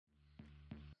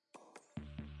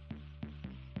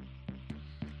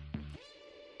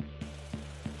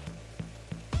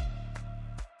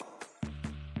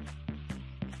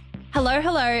Hello,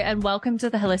 and welcome to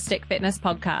the Holistic Fitness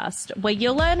Podcast, where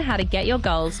you'll learn how to get your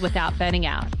goals without burning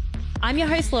out. I'm your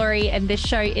host, Laurie, and this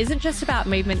show isn't just about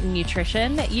movement and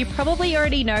nutrition. You probably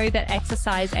already know that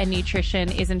exercise and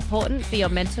nutrition is important for your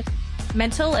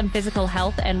mental and physical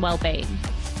health and well-being.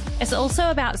 It's also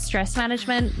about stress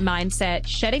management, mindset,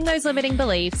 shedding those limiting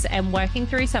beliefs, and working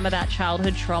through some of that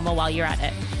childhood trauma while you're at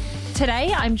it.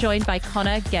 Today, I'm joined by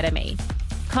Connor Gettemy.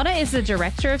 Connor is the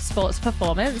Director of Sports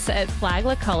Performance at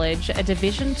Flagler College, a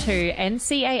Division II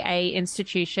NCAA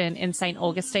institution in St.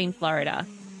 Augustine, Florida.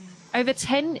 Over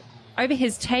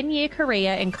his 10-year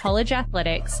career in college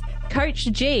athletics,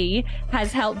 Coach G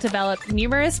has helped develop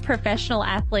numerous professional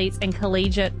athletes and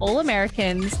collegiate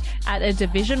All-Americans at a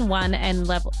Division I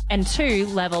and II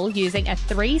level using a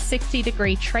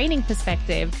 360-degree training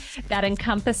perspective that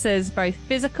encompasses both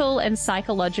physical and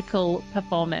psychological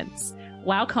performance.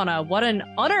 Wow, Connor, what an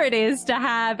honor it is to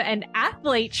have an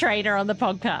athlete trainer on the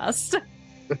podcast.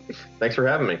 Thanks for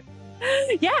having me.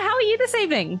 Yeah, how are you this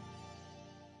evening?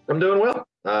 I'm doing well.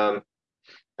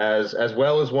 As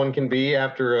well as one can be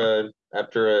after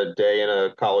a day in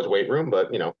a college weight room, but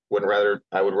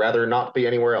I would rather not be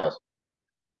anywhere else.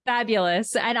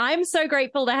 Fabulous. And I'm so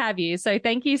grateful to have you. So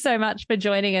thank you so much for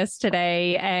joining us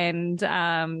today and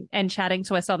chatting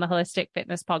to us on the Holistic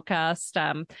Fitness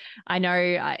Podcast. I know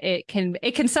it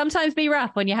can sometimes be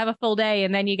rough when you have a full day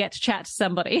and then you get to chat to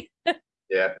somebody.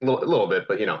 Yeah, a little bit,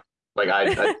 but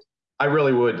I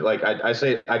really would I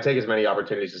take as many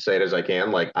opportunities to say it as I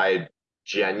can. Like I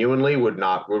genuinely would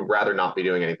rather not be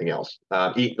doing anything else.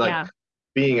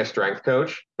 Being a strength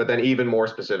coach, but then even more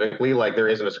specifically, like there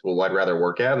isn't a school I'd rather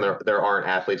work at, and there aren't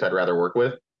athletes I'd rather work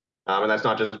with. And that's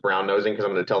not just brown nosing because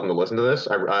I'm going to tell them to listen to this.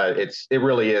 It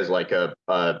really is like a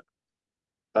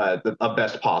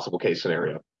best possible case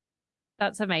scenario.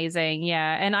 That's amazing.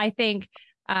 Yeah. And I think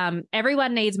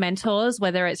everyone needs mentors,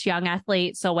 whether it's young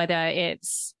athletes or whether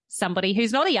it's somebody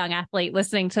who's not a young athlete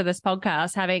listening to this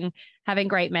podcast. Having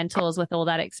great mentors with all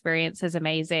that experience is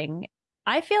amazing.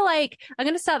 I feel like I'm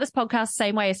going to start this podcast the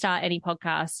same way I start any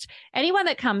podcast. Anyone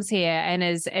that comes here and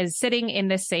is sitting in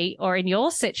this seat or in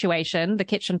your situation, the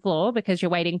kitchen floor, because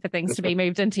you're waiting for things to be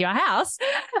moved into your house,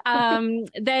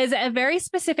 there's a very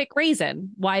specific reason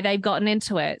why they've gotten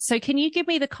into it. So can you give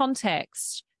me the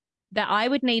context that I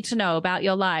would need to know about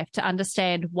your life to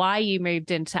understand why you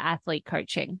moved into athlete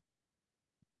coaching?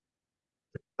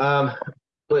 But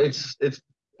it's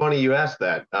funny you asked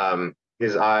that,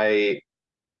 because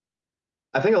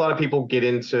I think a lot of people get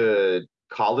into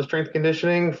college strength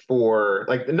conditioning for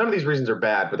none of these reasons are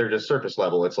bad, but they're just surface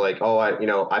level. It's like, oh,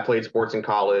 I played sports in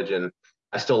college and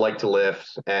I still like to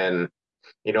lift and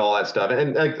all that stuff.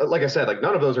 And like I said,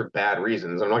 none of those are bad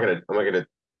reasons. I'm not gonna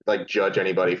judge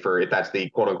anybody for if that's the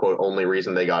quote unquote only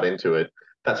reason they got into it.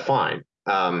 That's fine.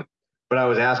 But I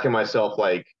was asking myself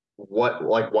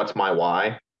what's my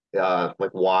why?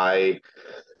 Why?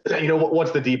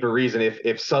 What's the deeper reason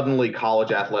if suddenly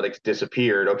college athletics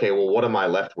disappeared? Okay, well, what am I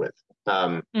left with?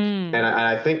 And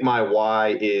I think my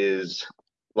why is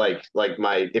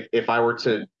if I were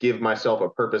to give myself a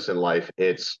purpose in life,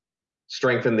 it's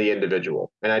strengthen the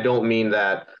individual. And I don't mean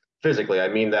that physically. I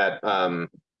mean that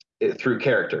through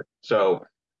character. So,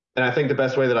 and I think the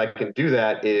best way that I can do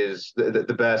that is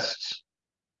the best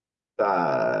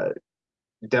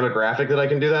demographic that I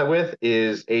can do that with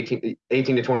is 18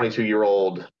 to 22 year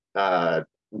old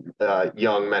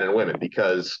young men and women,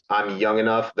 because I'm young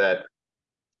enough that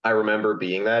I remember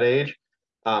being that age,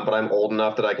 but I'm old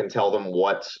enough that I can tell them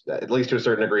at least to a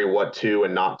certain degree, what to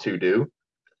and not to do.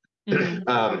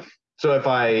 So if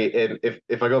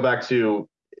I go back to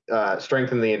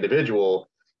strengthen the individual,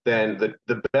 then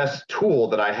the best tool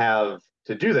that I have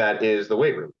to do that is the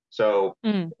weight room. So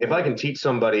if I can teach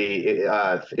somebody,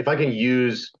 if I can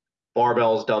use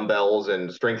barbells, dumbbells,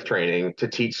 and strength training to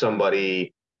teach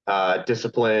somebody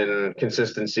discipline,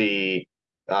 consistency,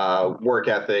 work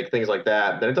ethic, things like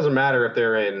that, then it doesn't matter if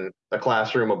they're in a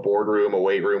classroom, a boardroom, a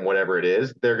weight room, whatever it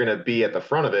is, they're going to be at the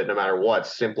front of it no matter what,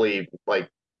 simply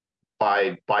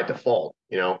by default.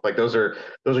 Those are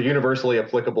universally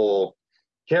applicable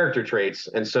character traits.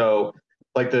 And so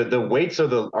the weights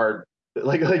are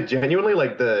genuinely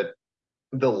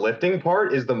the lifting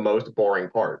part is the most boring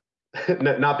part.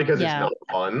 Not because it's not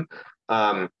fun,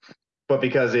 but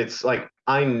because it's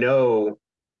I know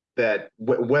that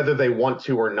whether they want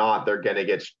to or not, they're going to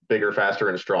get bigger, faster,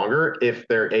 and stronger if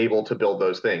they're able to build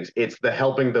those things. It's the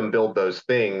helping them build those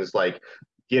things,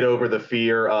 get over the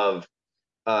fear of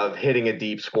hitting a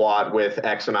deep squat with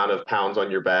X amount of pounds on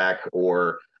your back,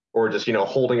 or or just,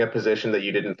 holding a position that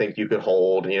you didn't think you could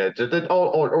hold,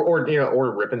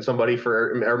 or ripping somebody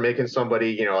or making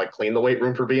somebody, like clean the weight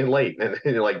room for being late and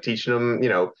like teaching them,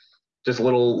 just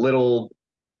little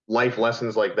life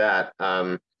lessons like that.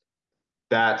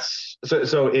 That's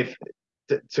so if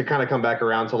to kind of come back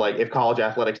around to like if college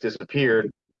athletics disappeared,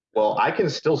 well, I can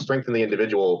still strengthen the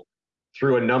individual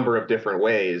through a number of different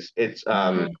ways. It's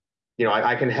Mm.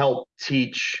 I can help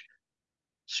teach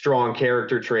strong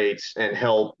character traits and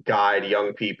help guide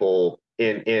young people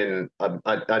in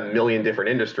a million different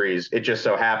industries. It just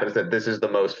so happens that this is the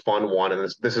most fun one,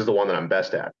 and this is the one that I'm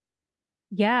best at.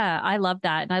 Yeah, I love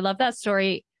that. And I love that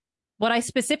story. What I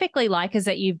specifically like is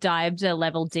that you've dived a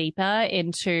level deeper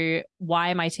into why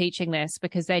am I teaching this?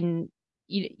 Because then,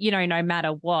 no matter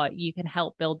what, you can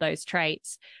help build those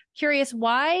traits. Curious,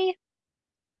 why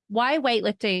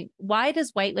weightlifting? Why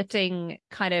does weightlifting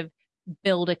kind of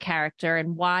build a character,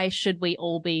 and why should we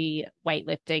all be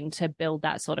weightlifting to build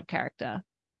that sort of character?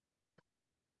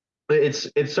 It's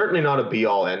certainly not a be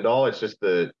all end all. It's just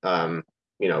it's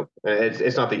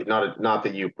not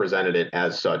that you presented it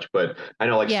as such, but I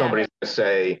know like Yeah. somebody's gonna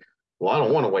say, well, I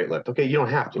don't want to weightlift. Okay, you don't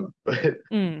have to,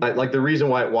 Mm. but like the reason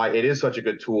why it is such a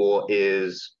good tool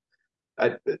is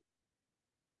I,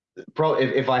 probably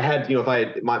if I had, if I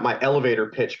had my elevator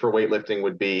pitch for weightlifting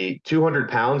would be 200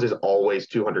 pounds is always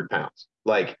 200 pounds.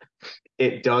 Like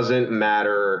it doesn't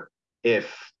matter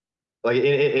if like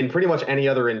in pretty much any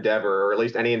other endeavor, or at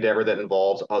least any endeavor that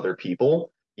involves other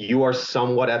people, you are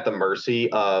somewhat at the mercy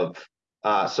of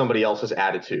somebody else's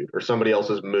attitude or somebody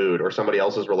else's mood or somebody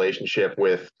else's relationship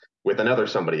with another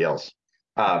somebody else.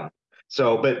 Um,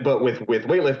 but with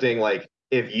weightlifting, like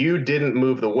if you didn't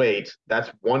move the weight,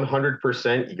 that's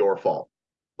 100% your fault.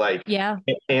 Like, Yeah.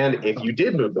 and if you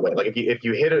did move the weight, like if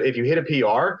you hit a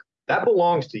PR, that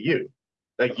belongs to you.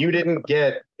 Like you didn't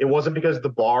get it wasn't because the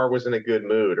bar was in a good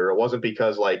mood, or it wasn't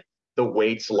because like the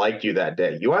weights liked you that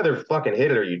day. You either fucking hit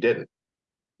it or you didn't.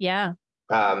 Yeah.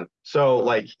 So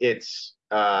like it's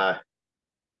a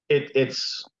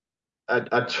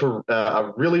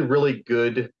really really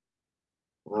good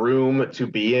room to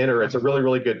be in, or it's a really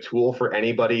really good tool for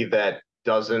anybody that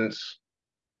doesn't.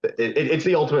 It's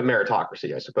the ultimate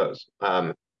meritocracy, I suppose.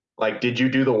 Like, did you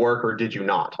do the work or did you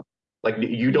not? Like,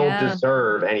 you don't Yeah.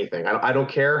 deserve anything. I don't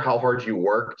care how hard you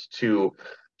worked to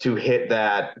hit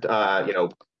that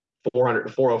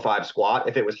 400 405 squat.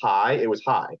 If it was high, it was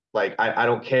high. Like I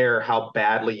don't care how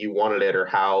badly you wanted it, or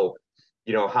how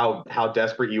how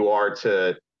desperate you are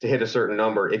to hit a certain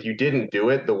number. If you didn't do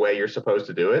it the way you're supposed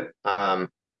to do it,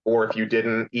 or if you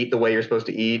didn't eat the way you're supposed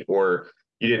to eat, or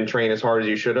you didn't train as hard as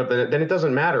you should have, then it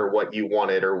doesn't matter what you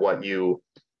wanted, or what you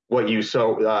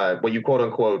quote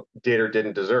unquote did or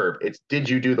didn't deserve. It's did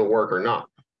you do the work or not?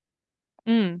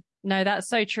 Mm. No, that's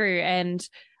so true. And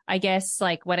I guess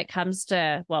like when it comes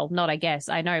to, well, not I guess,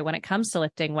 I know when it comes to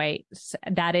lifting weights,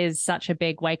 that is such a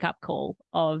big wake up call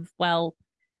of, well,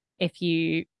 if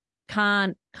you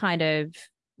can't kind of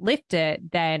lift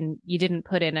it, then you didn't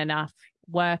put in enough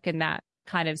work in that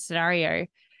kind of scenario.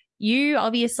 You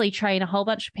obviously train a whole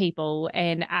bunch of people,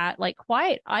 and at like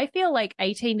quite, I feel like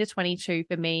 18 to 22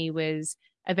 for me was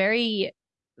a very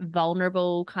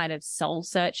vulnerable kind of soul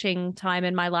searching time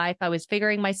in my life. I was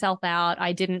figuring myself out.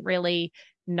 I didn't really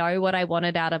know what I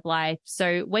wanted out of life.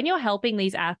 So when you're helping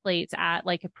these athletes at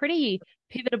like a pretty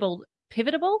pivotal,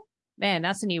 man,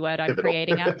 that's a new word I'm Pivotal.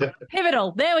 creating out.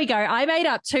 Pivotal. There we go. I made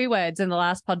up two words in the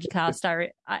last podcast.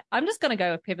 I'm just going to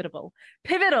go with pivotal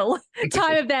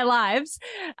time of their lives.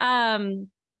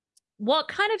 What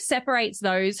kind of separates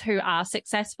those who are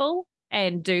successful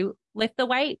and do lift the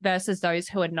weight versus those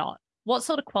who are not? What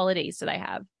sort of qualities do they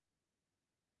have?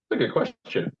 That's a good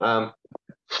question. And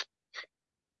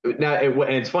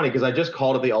it's funny because I just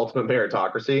called it the ultimate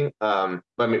meritocracy. But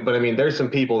I mean, there's some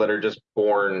people that are just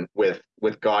born with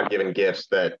God-given gifts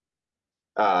that,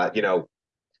 you know,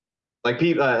 like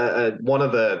people. One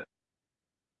of the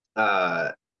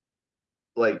uh,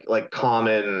 like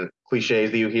common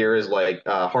cliches that you hear is like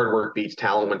hard work beats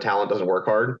talent when talent doesn't work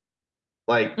hard.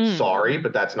 Like, Mm, sorry,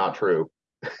 but that's not true.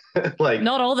 Like,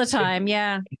 not all the time.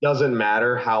 Yeah. it doesn't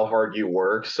matter how hard you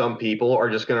work. Some people are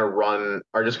just gonna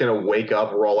wake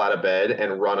up, roll out of bed,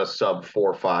 and run a sub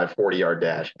 4.5 40-yard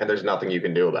dash, and there's nothing you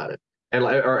can do about it. And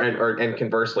and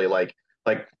conversely, like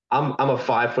I'm a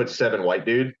 5'7" white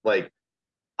dude. Like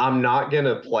I'm not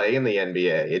gonna play in the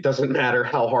NBA. It doesn't matter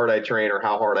how hard I train or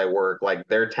how hard I work. Like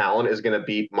their talent is gonna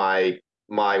beat my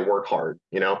work hard.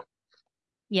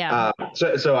 Yeah.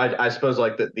 So I suppose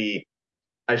like the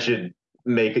I should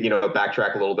make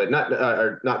backtrack a little bit, not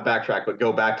or not backtrack, but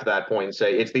go back to that point and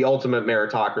say it's the ultimate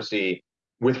meritocracy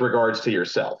with regards to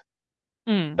yourself.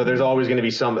 So Mm. there's always going to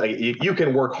be some, you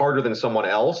can work harder than someone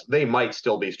else. They might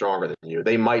still be stronger than you.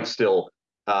 They might still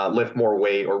lift more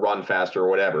weight or run faster or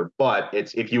whatever. But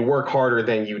it's if you work harder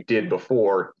than you did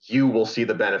before, you will see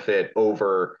the benefit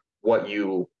over what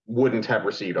you wouldn't have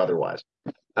received otherwise.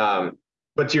 Um,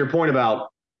 but to your point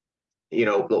about,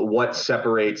 what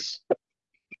separates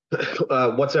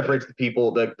the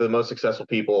people, the most successful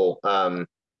people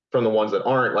from the ones that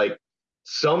aren't, like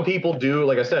some people do,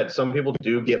 like I said, some people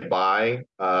do get by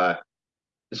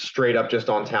straight up just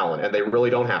on talent, and they really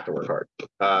don't have to work hard.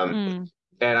 Mm.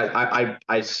 And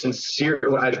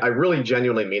I really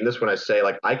genuinely mean this when I say,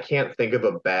 like, I can't think of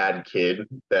a bad kid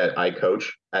that I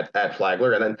coach at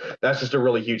Flagler. And then that's just a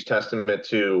really huge testament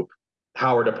to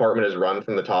how our department is run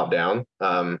from the top down.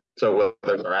 So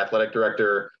whether it's our athletic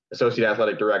director, associate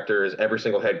athletic directors, every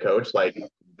single head coach, like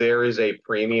there is a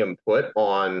premium put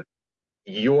on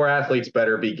your athletes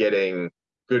better be getting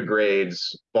good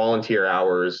grades, volunteer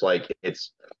hours, like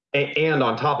and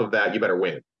on top of that, you better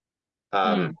win.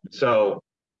 Mm. So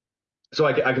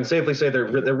I can safely say there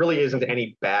really isn't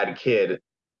any bad kid.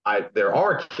 There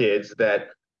are kids that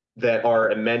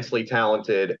are immensely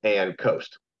talented and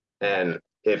coast. And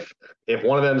if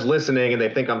one of them's listening and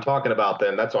they think I'm talking about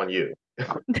them, that's on you.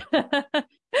 Um,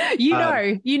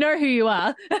 You know who you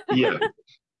are. yeah.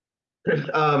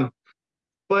 Um,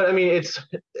 but I mean,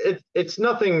 it's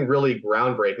nothing really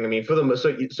groundbreaking. I mean, for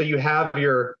the so you have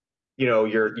your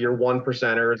one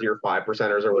percenters, your five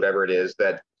percenters, or whatever it is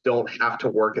that don't have to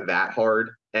work that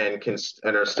hard and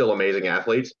are still amazing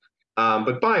athletes.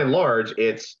 But by and large,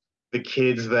 it's the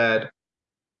kids that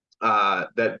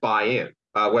buy in,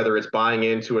 whether it's buying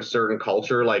into a certain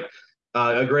culture. Like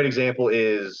a great example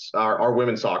is our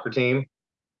women's soccer team.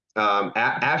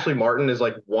 Ashley Martin is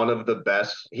like one of the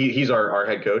best. He's our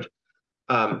head coach.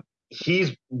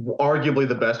 He's arguably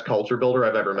the best culture builder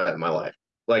I've ever met in my life.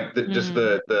 Like just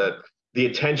Mm. the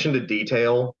attention to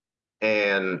detail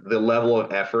and the level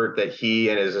of effort that he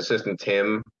and his assistant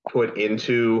Tim put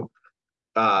into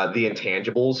the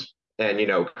intangibles and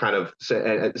kind of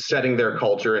setting their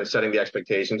culture and setting the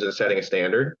expectations and setting a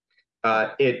standard.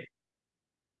 It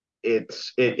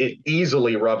it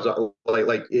easily rubs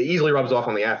like it easily rubs off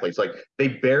on the athletes. Like they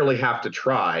barely have to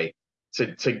try to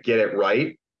get it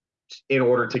right in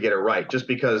order to get it right, just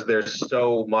because there's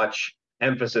so much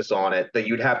emphasis on it that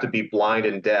you'd have to be blind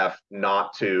and deaf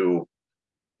not to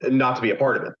be a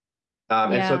part of it.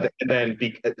 And so Yeah.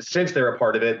 since they're a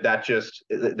part of it, that just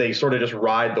they sort of just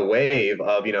ride the wave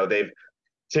of they've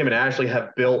Tim and Ashley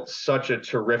have built such a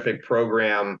terrific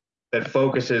program that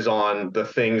focuses on the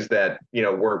things that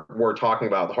we're talking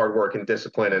about, the hard work and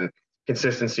discipline and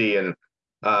consistency and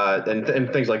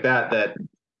things like that. That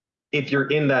if you're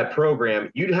in that program,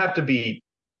 you'd have to be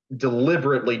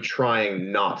deliberately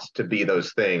trying not to be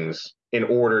those things in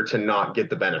order to not get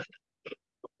the benefit.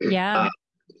 Yeah. Uh,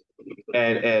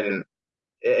 and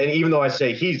even though I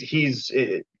say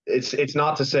it's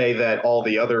not to say that all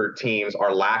the other teams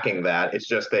are lacking that. It's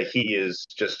just that he is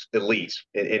just elite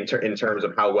in terms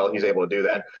of how well he's able to do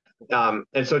that.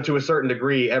 And so to a certain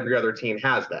degree, every other team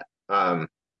has that.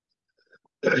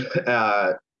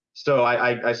 Uh, so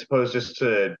I suppose just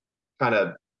to kind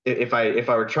of if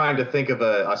I were trying to think of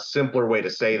a simpler way to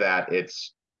say that,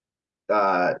 it's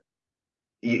uh,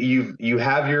 you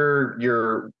have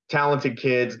your talented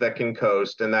kids that can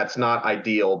coast, and that's not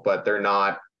ideal, but they're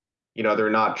not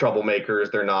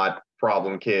troublemakers, they're not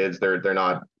problem kids, they're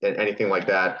not anything like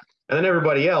that. And then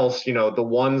everybody else, the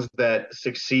ones that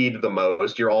succeed the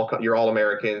most, you're all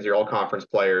Americans, you're all conference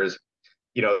players.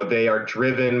 They are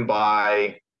driven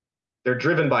by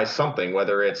something,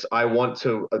 whether they want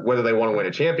to win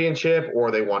a championship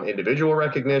or they want individual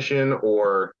recognition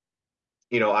or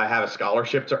I have a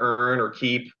scholarship to earn or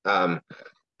keep.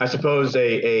 I suppose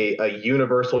a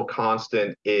universal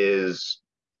constant is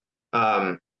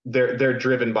they're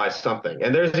driven by something.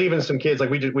 And there's even some kids like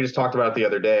we just talked about it the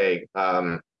other day.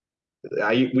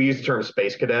 We use the term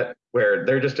space cadet, where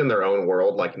they're just in their own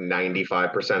world like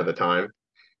 95% of the time.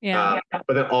 Yeah.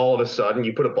 But then all of a sudden,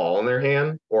 you put a ball in their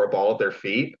hand or a ball at their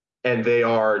feet, and they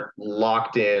are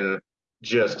locked in,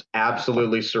 just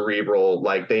absolutely cerebral.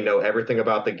 Like they know everything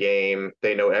about the game,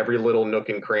 they know every little nook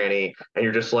and cranny, and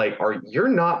you're just like, you're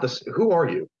not this? Who are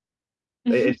you?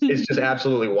 It's just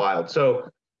absolutely wild. So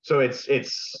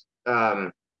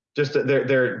just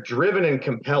they're driven and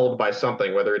compelled by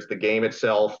something, whether it's the game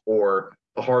itself or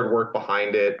the hard work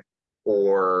behind it,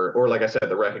 or like I said,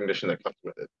 the recognition that comes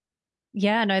with it.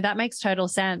 Yeah, no, that makes total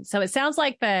sense. So it sounds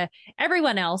like for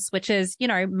everyone else, which is,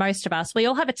 most of us, we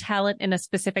all have a talent in a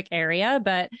specific area,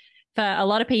 but for a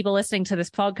lot of people listening to this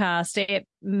podcast,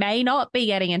 may not be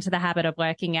getting into the habit of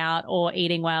working out or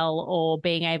eating well or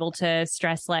being able to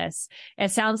stress less.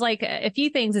 It sounds like a few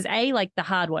things is A, like the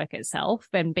hard work itself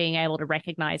and being able to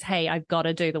recognize, hey, I've got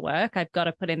to do the work. I've got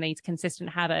to put in these consistent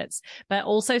habits, but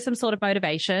also some sort of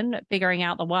motivation, figuring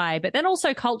out the why, but then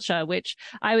also culture, which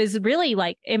I was really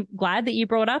like glad that you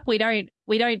brought up. We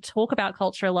don't talk about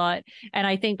culture a lot. And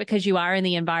I think because you are in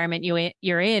the environment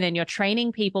you're in and you're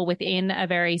training people within a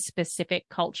very specific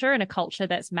culture and a culture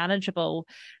that's manageable.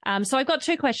 So I've got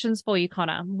two questions for you,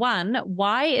 Connor. One,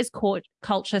 why is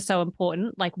culture so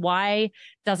important? Like, why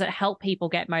does it help people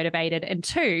get motivated? And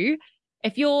two,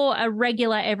 if you're a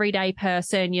regular everyday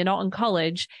person, you're not in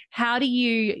college, how do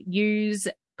you use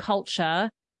culture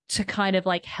to kind of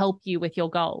like help you with your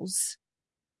goals?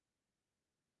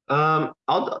 I'll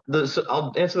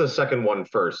answer the second one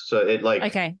first. So it like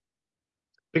Okay.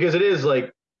 because it is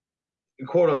like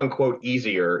quote unquote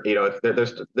easier. You know, if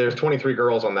there's 23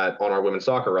 girls on our women's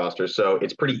soccer roster, so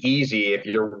it's pretty easy if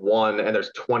you're one and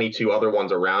there's 22 other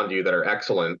ones around you that are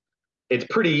excellent. It's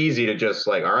pretty easy to just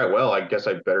like, all right, well, I guess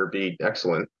I better be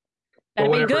excellent. But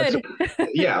Better be whenever it's good.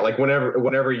 yeah, like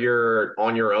whenever you're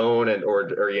on your own and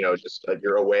or you know just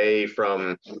you're away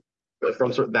from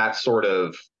that sort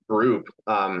of group,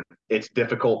 it's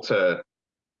difficult to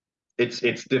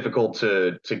it's difficult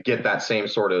to get that same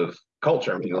sort of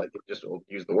culture. I mean, like just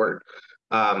use the word.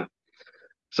 Um,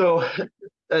 so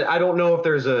I don't know if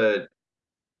there's a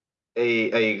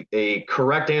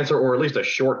correct answer or at least a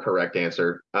short correct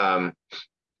answer. I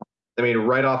mean,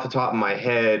 right off the top of my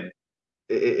head,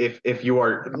 if you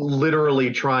are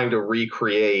literally trying to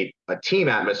recreate a team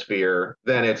atmosphere,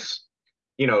 then it's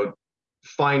you know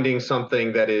finding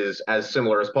something that is as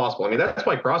similar as possible. I mean, that's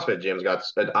why CrossFit gyms got.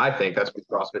 I think that's why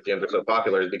CrossFit gyms are so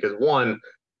popular is because one,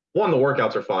 the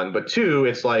workouts are fun, but two,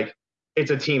 it's like it's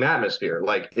a team atmosphere.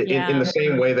 Like in Yeah. the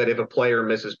same way that if a player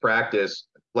misses practice,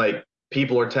 like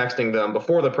people are texting them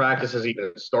before the practice has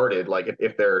even started. Like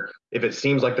if it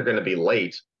seems like they're going to be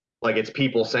late, like it's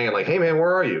people saying like, "Hey man,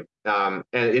 where are you?" And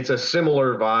it's a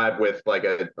similar vibe with like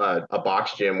a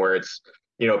box gym where it's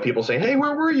people saying, "Hey,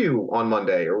 where were you on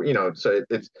Monday?" Or so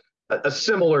it's a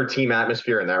similar team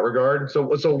atmosphere in that regard. So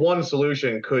one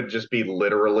solution could just be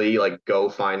literally like go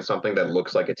find something that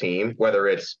looks like a team, whether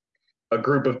it's a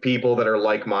group of people that are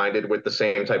like-minded with the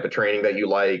same type of training that you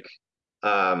like,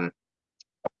 um,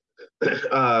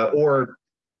 or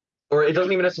it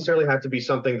doesn't even necessarily have to be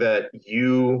something that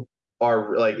you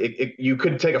are like. You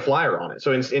could take a flyer on it.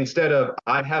 So instead of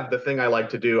I have the thing I like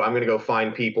to do, I'm going to go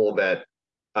find people that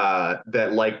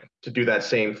like to do that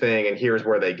same thing, and here's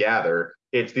where they gather.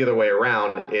 It's the other way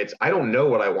around. It's I don't know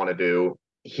what I want to do.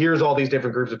 Here's all these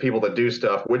different groups of people that do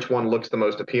stuff. Which one looks the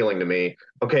most appealing to me?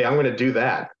 Okay, I'm going to do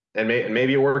that, and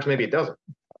maybe it works, maybe it doesn't.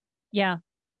 Yeah.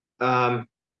 Um,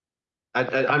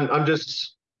 I'm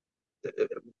just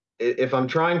if I'm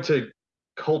trying to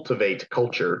cultivate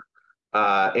culture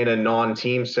in a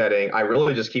non-team setting, I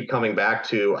really just keep coming back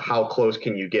to how close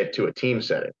can you get to a team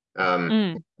setting.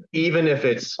 Mm. Even if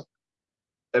it's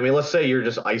I mean, let's say you're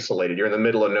just isolated, you're in the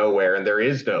middle of nowhere and there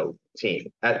is no team.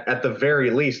 At the very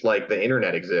least, like the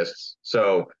internet exists.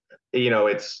 So,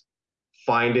 it's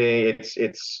finding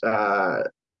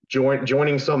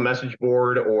joining some message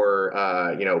board or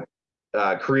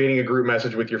creating a group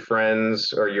message with your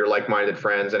friends or your like-minded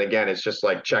friends. And again, it's just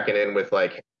like checking in with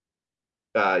like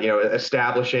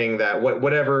establishing that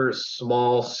whatever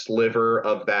small sliver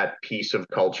of that piece of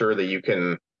culture that you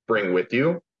can bring with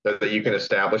you that you can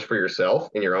establish for yourself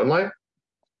in your own life.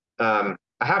 I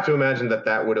have to imagine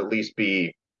that would at least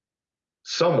be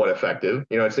somewhat effective.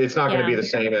 It's not going to Yeah. be the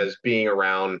same as being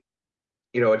around,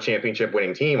 a championship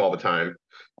winning team all the time.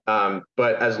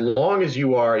 But as long as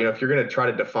you are, if you're going to try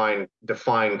to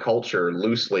define culture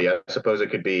loosely, I suppose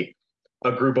it could be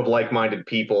a group of like-minded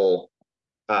people,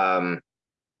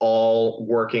 all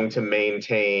working to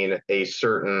maintain a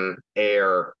certain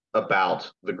air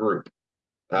about the group.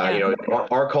 Yeah.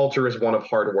 Our culture is one of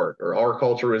hard work, or our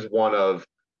culture is one of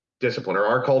discipline, or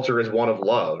our culture is one of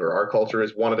love, or our culture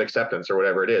is one of acceptance, or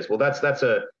whatever it is. Well, that's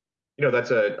an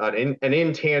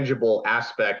intangible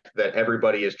aspect that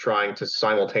everybody is trying to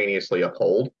simultaneously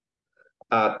uphold.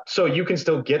 So you can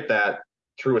still get that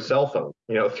through a cell phone,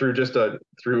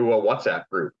 through a WhatsApp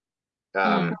group.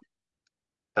 Mm.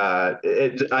 Um,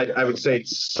 I would say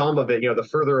some of it, the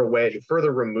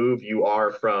further removed you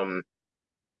are from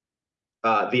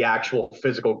the actual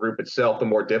physical group itself, the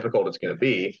more difficult it's going to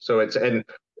be.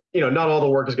 Not all the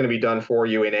work is going to be done for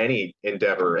you in any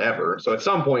endeavor ever. So at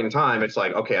some point in time, it's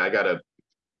like, okay,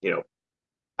 you know,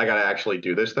 I got to actually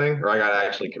do this thing or I got to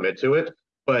actually commit to it.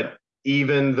 But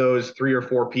even those 3 or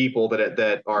 4 people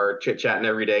that are chit chatting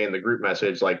every day in the group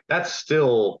message, like that's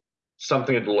still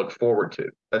something to look forward to.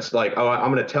 That's like, oh,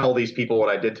 I'm going to tell these people what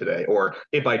I did today, or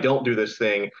if I don't do this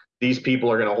thing, these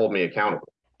people are going to hold me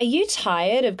accountable. Are you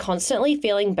tired of constantly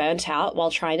feeling burnt out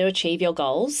while trying to achieve your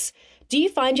goals? Do you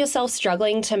find yourself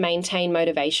struggling to maintain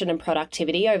motivation and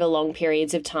productivity over long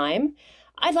periods of time?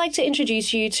 I'd like to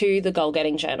introduce you to the Goal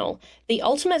Getting Journal, the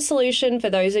ultimate solution for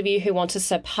those of you who want to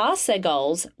surpass their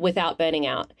goals without burning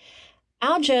out.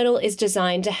 Our journal is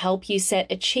designed to help you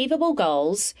set achievable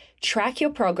goals, track your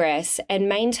progress, and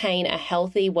maintain a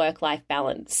healthy work-life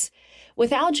balance.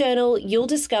 With our journal, you'll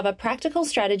discover practical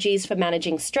strategies for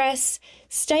managing stress,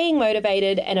 staying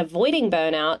motivated, and avoiding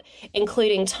burnout,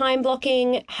 including time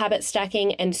blocking, habit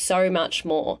stacking, and so much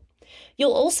more.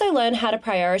 You'll also learn how to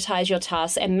prioritize your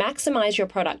tasks and maximize your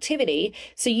productivity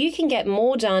so you can get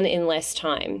more done in less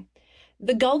time.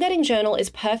 The Goal Getting Journal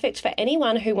is perfect for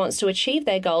anyone who wants to achieve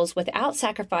their goals without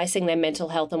sacrificing their mental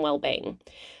health and well-being.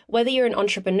 Whether you're an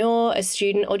entrepreneur, a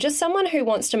student, or just someone who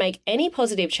wants to make any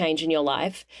positive change in your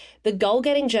life, the Goal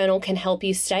Getting Journal can help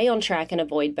you stay on track and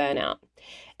avoid burnout.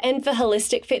 And for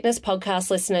Holistic Fitness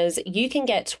podcast listeners, you can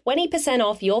get 20%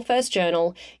 off your first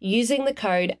journal using the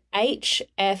code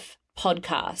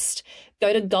HFPodcast.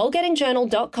 Go to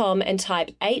goalgettingjournal.com and type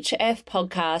HF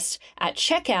podcast at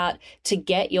checkout to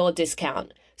get your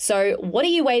discount. So what are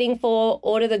you waiting for?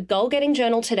 Order the Goal Getting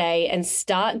Journal today and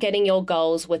start getting your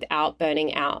goals without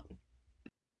burning out.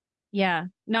 Yeah,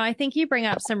 no, I think you bring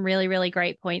up some really, really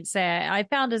great points there. I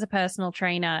found as a personal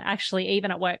trainer, actually,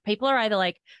 even at work, people are either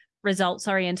like results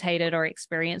orientated or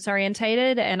experience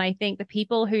orientated. And I think the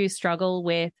people who struggle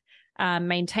with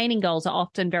maintaining goals are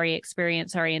often very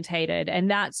experience orientated, and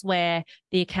that's where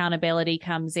the accountability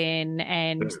comes in,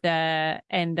 and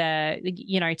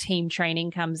the team training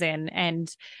comes in.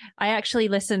 And I actually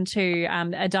listened to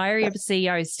a Diary of a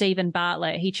CEO, Stephen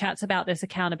Bartlett. He chats about this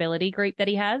accountability group that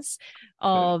he has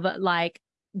of like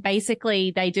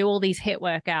basically they do all these HIIT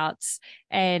workouts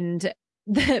and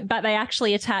but they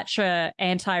actually attach a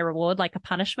anti-reward, like a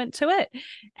punishment to it.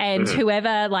 And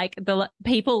whoever, like the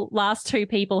last 2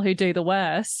 people who do the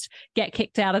worst get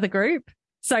kicked out of the group.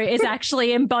 So it's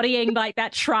actually embodying like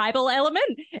that tribal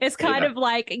element. It's kind of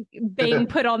like being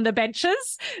put on the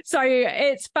benches. So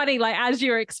it's funny, like as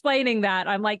you're explaining that,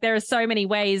 I'm like, there are so many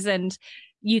ways and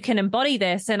you can embody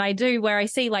this. And I do, where I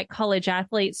see like college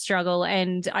athletes struggle.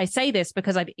 And I say this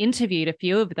because I've interviewed a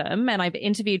few of them, and I've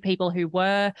interviewed people who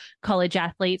were college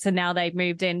athletes and now they've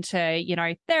moved into,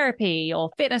 therapy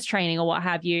or fitness training or what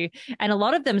have you. And a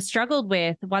lot of them struggled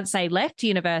with, once they left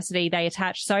university, they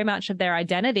attached so much of their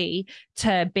identity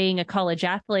to being a college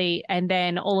athlete. And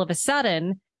then all of a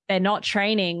sudden, they're not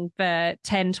training for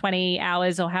 10, 20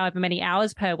 hours or however many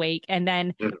hours per week. And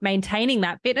then maintaining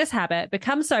that fitness habit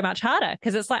becomes so much harder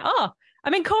because it's like, oh,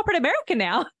 I'm in corporate America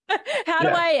now. How do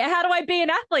I be an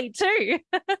athlete too?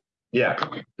 Yeah,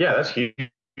 that's huge.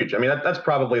 I mean, that's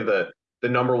probably the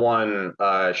number one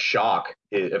shock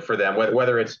for them,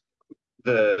 whether it's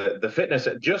the fitness,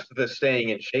 just the staying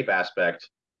in shape aspect,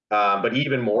 but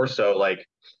even more so, like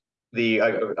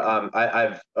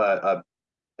I've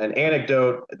an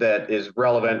anecdote that is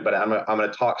relevant, but I'm going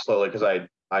to talk slowly because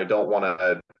I don't want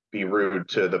to be rude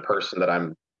to the person that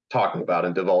I'm talking about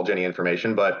and divulge any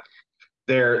information. But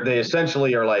they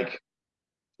essentially are like, I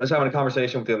was having a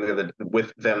conversation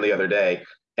with them the other day,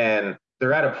 and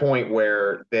they're at a point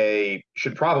where they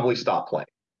should probably stop playing.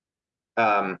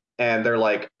 And they're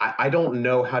like, I don't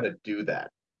know how to do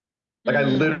that. Like, I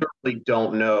literally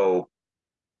don't know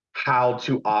how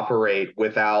to operate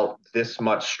without this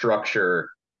much structure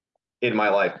in my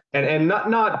life. And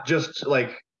not just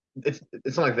like,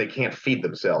 it's not like they can't feed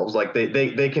themselves. Like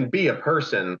they can be a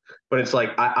person, but it's like,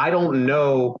 I don't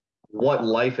know what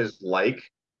life is like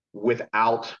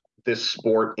without this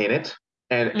sport in it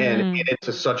and in it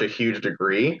to such a huge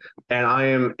degree.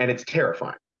 And it's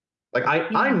terrifying. Like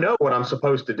I know what I'm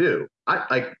supposed to do.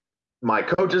 My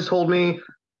coaches told me,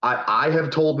 I have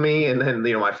told me, and then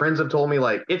my friends have told me,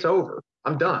 like, it's over.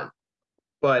 I'm done.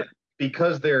 But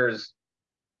because there's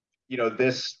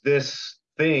this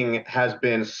thing has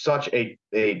been such a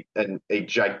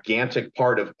gigantic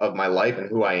part of my life and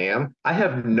who I am, I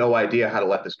have no idea how to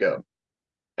let this go.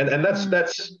 And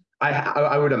that's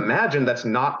I would imagine that's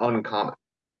not uncommon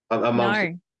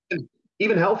amongst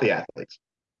even healthy athletes.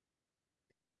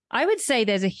 I would say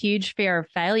there's a huge fear of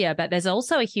failure, but there's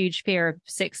also a huge fear of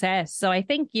success. So I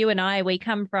think you and we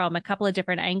come from a couple of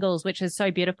different angles, which is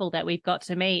so beautiful that we've got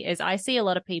to meet. Is I see a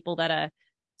lot of people that are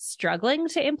struggling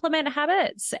to implement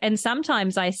habits. And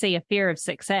sometimes I see a fear of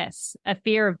success, a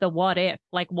fear of the what if,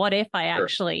 like, what if I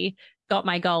actually got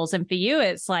my goals? And for you,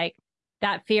 it's like,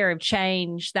 that fear of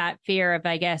change, that fear of,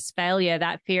 I guess, failure,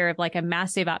 that fear of like a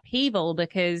massive upheaval,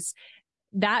 because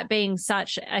that being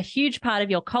such a huge part of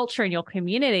your culture and your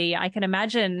community, I can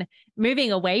imagine moving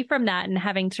away from that and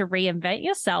having to reinvent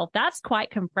yourself. That's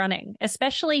quite confronting,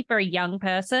 especially for a young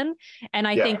person. And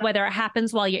I think whether it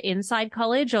happens while you're inside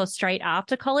college or straight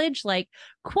after college, like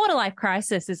quarter life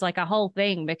crisis is like a whole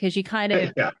thing, because you kind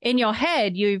of, in your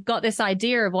head, you've got this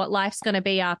idea of what life's going to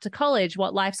be after college,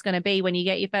 what life's going to be when you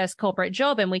get your first corporate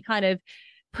job. And we kind of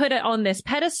put it on this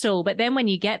pedestal. But then when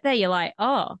you get there, you're like,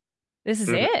 oh, this is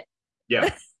it. Yeah.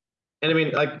 And I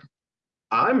mean, like,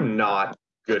 I'm not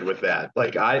good with that.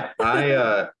 Like,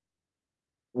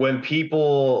 when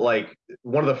people, like,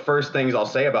 one of the first things I'll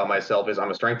say about myself is I'm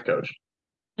a strength coach.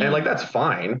 And like, that's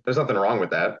fine. There's nothing wrong with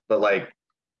that. But like,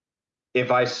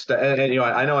 if and, you know,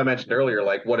 I know I mentioned earlier,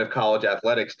 like, what if college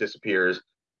athletics disappears?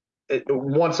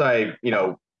 Once I, you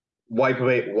know, wipe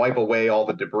away all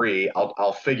the debris,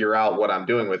 I'll figure out what I'm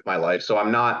doing with my life. So I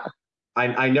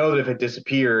know that if it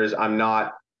disappears, I'm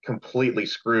not completely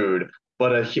screwed.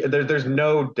 But there's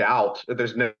no doubt,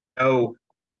 there's no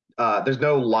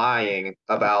lying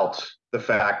about the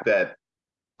fact that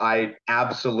I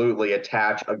absolutely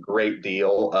attach a great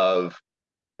deal of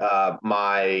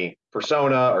my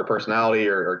persona or personality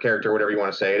or character, whatever you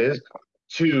want to say it is,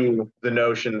 to the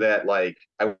notion that, like,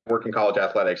 I work in college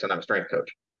athletics and I'm a strength coach.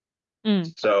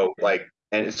 So like,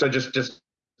 and so just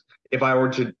if I were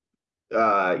to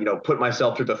you know, put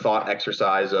myself through the thought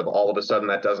exercise of all of a sudden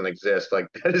that doesn't exist, like,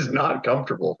 that is not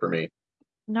comfortable for me.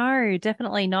 No,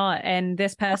 definitely not. And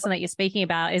this person that you're speaking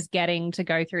about is getting to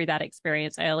go through that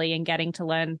experience early and getting to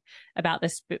learn about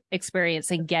this experience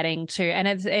and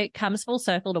it comes full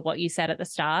circle to what you said at the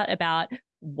start about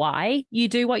why you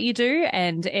do what you do.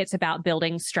 And it's about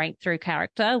building strength through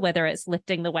character, whether it's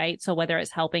lifting the weights or whether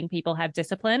it's helping people have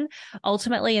discipline.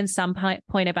 Ultimately, in some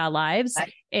point of our lives,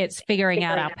 it's figuring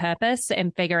out our purpose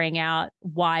and figuring out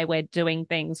why we're doing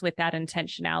things with that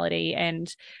intentionality. And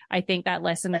I think that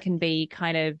lesson can be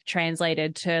kind of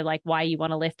translated to like why you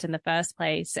want to lift in the first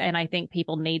place. And I think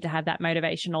people need to have that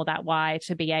motivation or that why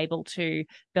to be able to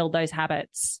build those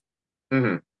habits.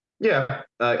 Yeah.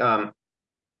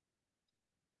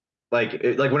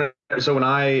 When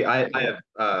I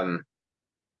have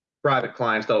private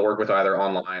clients that I'll work with either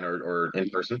online or in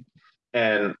person,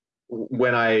 and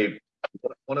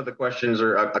one of the questions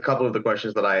or a couple of the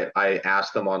questions that I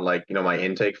ask them on, like, you know, my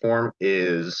intake form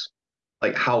is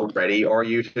like, how ready are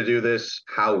you to do this?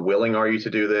 How willing are you to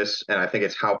do this? And I think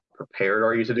it's how prepared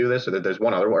are you to do this? Or that there's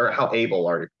one other, or how able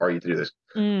are you to do this?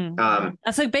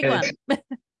 That's a big one.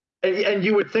 And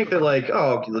you would think that, like,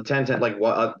 oh, the 10, like,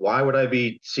 why would I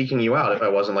be seeking you out if I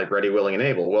wasn't like ready, willing, and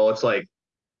able? Well, it's like,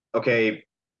 okay,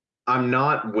 I'm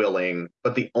not willing,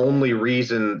 but the only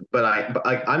reason, I'm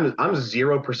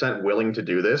 0% willing to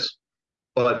do this.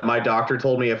 But my doctor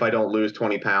told me if I don't lose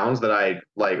 20 pounds that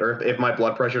or if my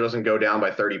blood pressure doesn't go down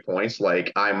by 30 points,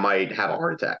 like, I might have a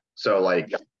heart attack. So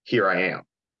like, here I am.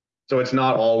 So it's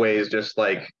not always just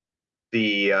like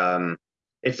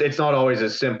it's not always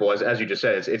as simple as you just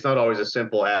said. It's not always as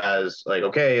simple as like,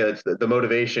 okay, it's the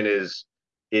motivation is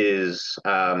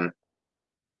an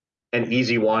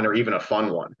easy one or even a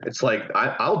fun one. It's like,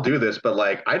 I'll do this, but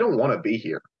like, I don't want to be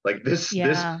here. Like this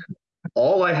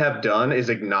all I have done is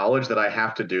acknowledge that I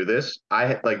have to do this.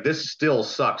 This still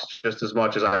sucks just as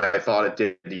much as I thought it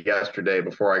did yesterday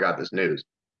before I got this news.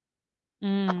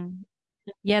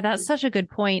 Yeah, that's such a good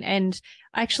point. And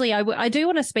actually, I do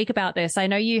want to speak about this. I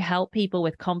know you help people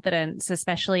with confidence,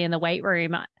 especially in the weight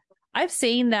room. I've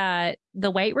seen that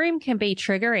the weight room can be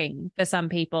triggering for some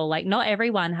people. Like, not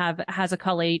everyone has a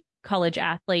college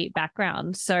athlete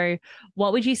background. So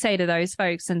what would you say to those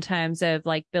folks in terms of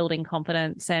like building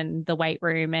confidence and the weight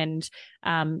room and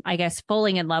I guess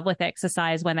falling in love with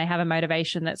exercise when they have a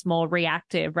motivation that's more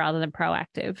reactive rather than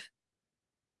proactive?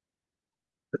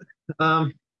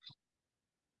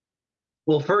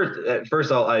 Well, first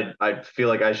I feel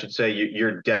like I should say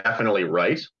you're definitely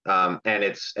right.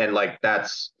 And like,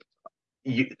 that's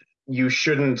you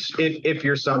shouldn't, if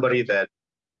you're somebody that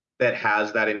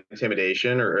has that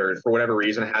intimidation or for whatever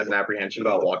reason has an apprehension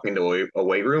about walking into a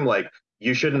weight room, like,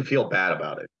 you shouldn't feel bad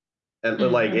about it. And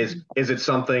like, is it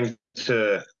something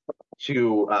to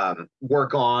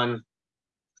work on?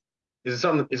 Is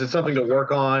it something to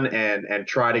work on and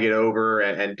try to get over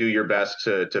and do your best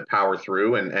to power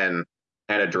through and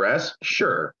address?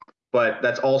 Sure. But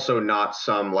that's also not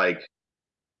some like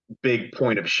big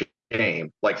point of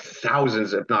shame. Like,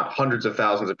 thousands, if not hundreds of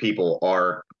thousands of people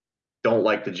don't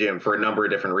like the gym for a number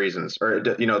of different reasons, or,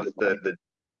 you know, the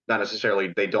not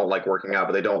necessarily they don't like working out,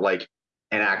 but they don't like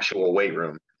an actual weight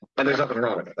room, and there's nothing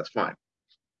wrong with it. That's fine.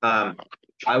 Um,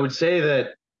 I would say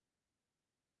that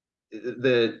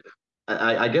the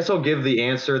I guess I'll give the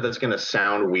answer that's going to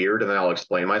sound weird and then I'll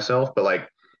explain myself. But like,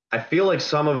 I feel like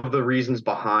some of the reasons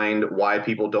behind why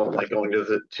people don't like going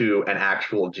to an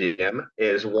actual gym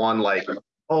is one, like,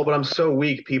 oh, but I'm so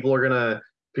weak. People are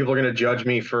gonna judge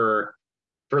me for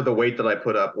the weight that I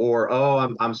put up, or oh,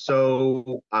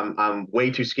 I'm way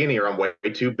too skinny, or I'm way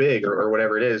too big, or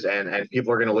whatever it is, and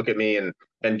people are gonna look at me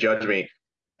and judge me.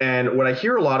 And what I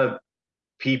hear a lot of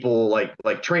people,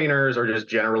 like trainers or just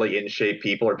generally in shape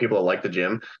people or people that like the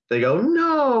gym, they go,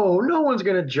 no one's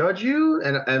gonna judge you,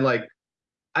 and like,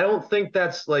 I don't think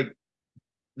that's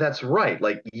right.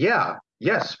 Like, yeah,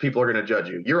 yes, people are gonna judge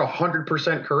you. You're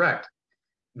 100% correct.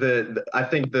 I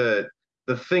think the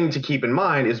thing to keep in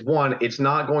mind is, one, it's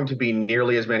not going to be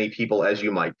nearly as many people as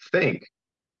you might think.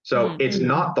 So Mm. it's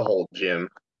not the whole gym.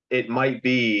 It might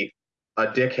be a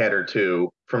dickhead or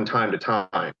two from time to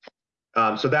time.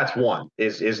 So that's one,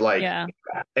 is like, Yeah.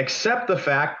 accept the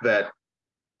fact that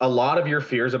a lot of your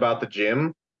fears about the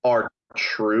gym are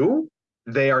true.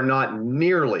 They are not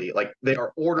nearly, like, they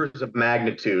are orders of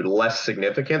magnitude less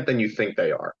significant than you think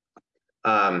they are.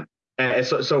 And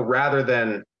so rather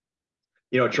than,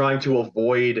 trying to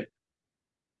avoid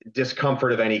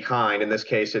discomfort of any kind, in this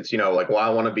case, it's, like, well, I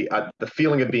want to be, the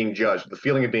feeling of being judged, the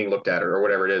feeling of being looked at, or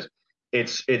whatever it is.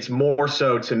 It's more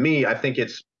so, to me, I think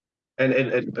it's,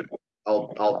 and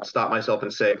I'll stop myself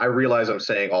and say, I realize I'm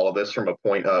saying all of this from a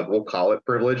point of, we'll call it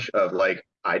privilege, of like,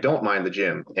 I don't mind the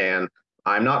gym and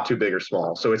I'm not too big or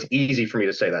small. So it's easy for me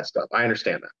to say that stuff. I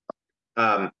understand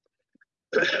that.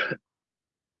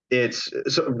 It's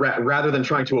so rather than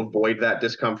trying to avoid that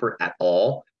discomfort at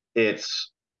all,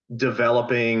 it's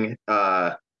developing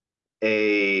a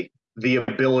the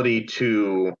ability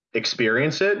to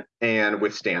experience it and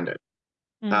withstand it.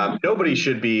 Mm. Nobody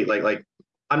should be like,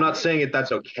 I'm not saying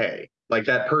that's okay. Like,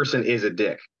 that person is a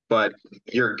dick, but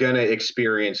you're gonna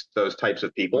experience those types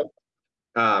of people.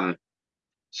 Um,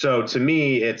 so to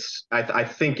me, I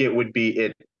think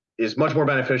it is much more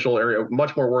beneficial, or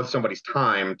much more worth somebody's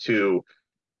time to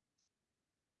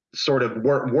sort of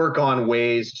work on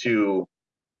ways to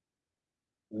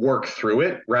work through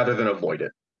it rather than avoid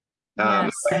it.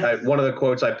 Yes. One of the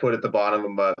quotes I put at the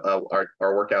bottom of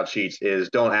our workout sheets is,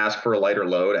 "Don't ask for a lighter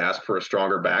load, ask for a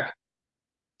stronger back."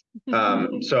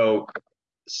 So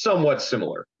somewhat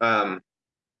similar. Don't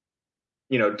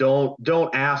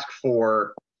ask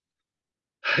for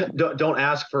don't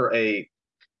ask for a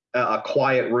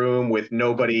quiet room with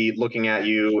nobody looking at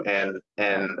you, and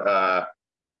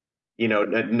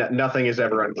nothing is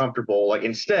ever uncomfortable. Like,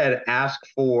 instead, ask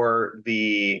for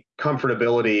the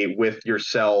comfortability with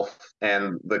yourself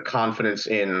and the confidence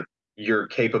in your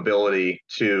capability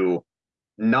to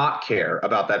not care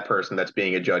about that person that's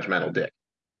being a judgmental dick.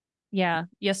 Yeah,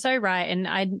 you're so right. And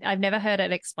I've never heard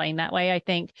it explained that way. I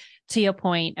think, to your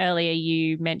point earlier,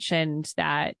 you mentioned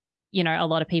that, a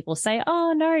lot of people say,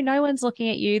 oh, no one's looking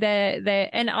at you.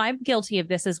 And I'm guilty of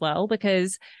this as well,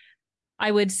 because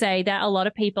I would say that a lot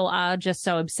of people are just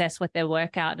so obsessed with their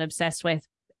workout and obsessed with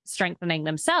strengthening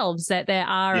themselves that there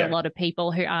are a Yeah, lot of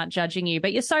people who aren't judging you.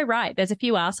 But you're so right. There's a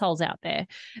few assholes out there.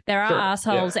 There are sure.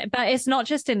 assholes, Yeah, but it's not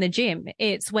just in the gym.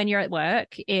 It's when you're at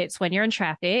work. It's when you're in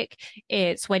traffic.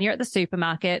 It's when you're at the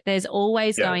supermarket. There's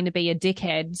always yeah. going to be a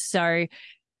dickhead. So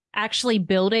actually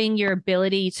building your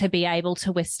ability to be able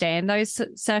to withstand those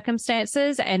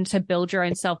circumstances and to build your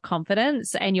own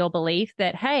self-confidence and your belief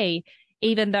that, hey,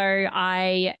 even though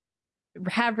I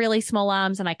have really small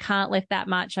arms and I can't lift that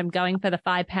much, I'm going for the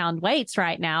 5-pound weights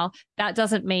right now, that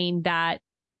doesn't mean that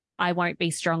I won't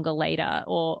be stronger later,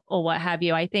 or what have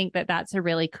you. I think that that's a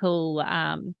really cool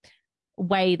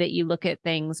way that you look at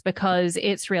things, because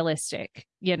it's realistic.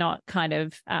 You're not kind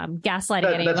of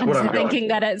gaslighting That's anyone what to I'm going thinking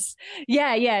for. that it's,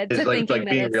 yeah, Is to thinking like that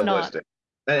being it's not. realistic.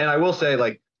 And I will say,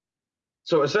 like,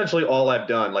 so essentially all I've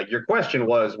done, like, your question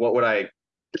was, what would I,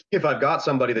 if I've got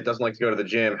somebody that doesn't like to go to the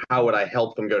gym, how would I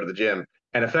help them go to the gym?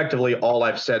 And effectively, all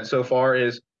I've said so far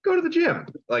is, go to the gym.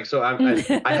 Like, so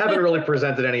I haven't really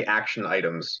presented any action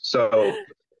items. So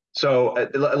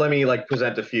let me, like,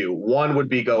 present a few. One would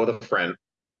be, go with a friend,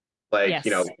 like, Yes.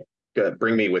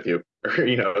 bring me with you.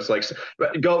 It's like,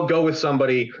 go with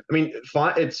somebody. I mean,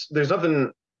 fine. There's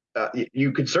nothing.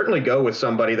 You could certainly go with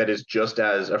somebody that is just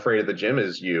as afraid of the gym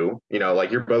as you.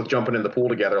 Like, you're both jumping in the pool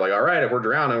together. Like, all right, if we're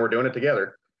drowning, we're doing it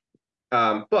together.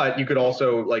 But you could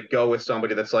also, like, go with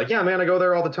somebody that's like, yeah, man, I go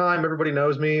there all the time. Everybody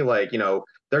knows me. Like,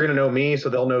 they're gonna know me, so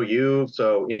they'll know you.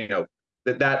 So,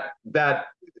 that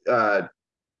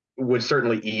would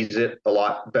certainly ease it a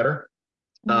lot better.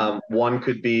 Mhm. One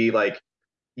could be like,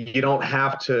 you don't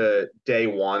have to day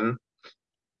one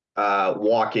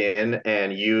walk in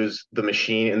and use the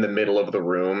machine in the middle of the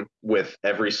room with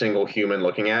every single human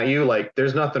looking at you. Like,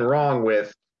 there's nothing wrong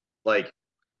with like,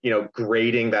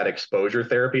 grading that exposure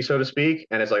therapy, so to speak.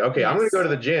 And it's like, okay, I'm going to go Yes.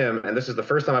 to the gym, and this is the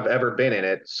first time I've ever been in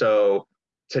it. So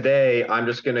today I'm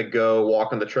just going to go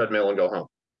walk on the treadmill and go home.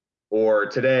 Or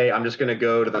today I'm just going to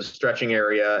go to the stretching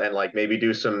area and like maybe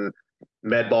do some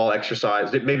med ball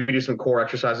exercise, maybe do some core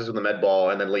exercises with the med ball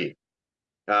and then leave.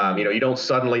 Mm. You don't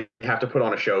suddenly have to put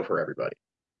on a show for everybody.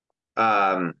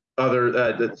 The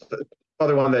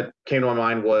other one that came to my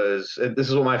mind was this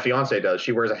is what my fiance does.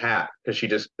 She wears a hat because she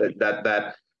just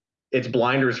that it's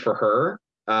blinders for her.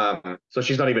 So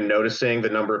she's not even noticing the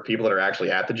number of people that are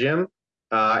actually at the gym.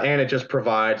 And it just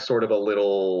provides sort of a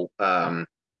little, a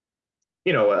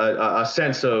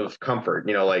sense of comfort.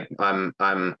 Like I'm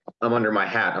under my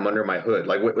hat, I'm under my hood.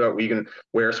 Like we can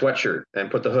wear a sweatshirt and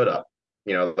put the hood up.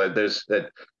 There's that.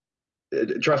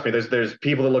 Trust me, there's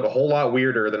people that look a whole lot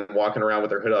weirder than walking around with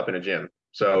their hood up in a gym.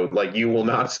 So like you will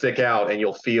not stick out, and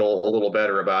you'll feel a little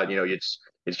better about it's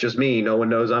just me. No one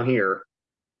knows I'm here.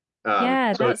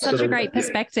 Yeah, So that's such a great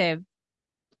perspective.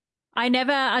 I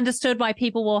never understood why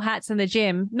people wore hats in the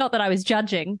gym. Not that I was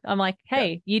judging. I'm like, yeah,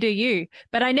 hey, you do you.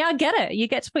 But I now get it. You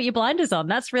get to put your blinders on.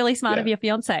 That's really smart yeah. of your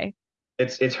fiance.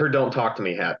 It's her don't talk to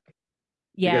me hat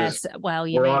because Yes. Well,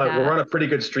 you we're need on a we're that. on a pretty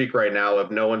good streak right now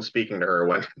of no one speaking to her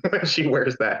when, when she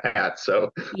wears that hat. So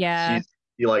Yeah.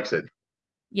 she likes it.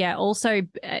 Yeah. Also,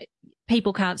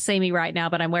 people can't see me right now,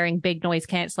 but I'm wearing big noise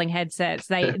canceling headsets.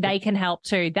 They can help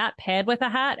too. That paired with a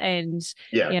hat, and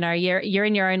Yeah. you're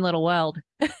in your own little world.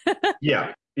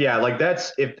 Yeah. Yeah, like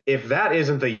that's if that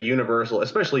isn't the universal,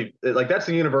 especially like that's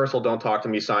the universal don't talk to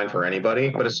me sign for anybody,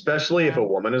 but especially if Yeah. a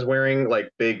woman is wearing like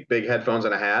big headphones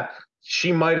and a hat,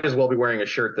 she might as well be wearing a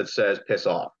shirt that says piss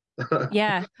off.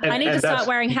 Yeah. I need to And start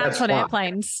wearing hats that's on fine.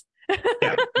 airplanes.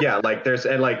 Yeah. Yeah, like there's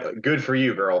and like good for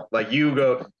you, girl. Like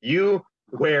you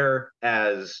wear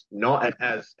as not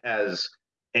as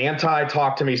anti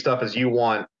talk to me stuff as you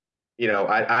want.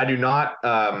 I do not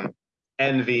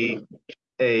envy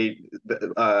a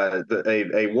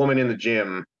a woman in the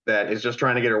gym that is just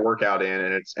trying to get her workout in,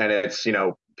 and it's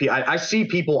I see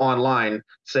people online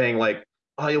saying like,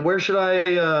 oh, where should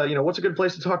I what's a good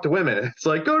place to talk to women? And it's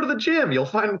like, go to the gym, you'll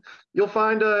find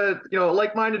a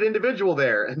like-minded individual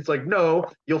there. And it's like, no,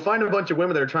 you'll find a bunch of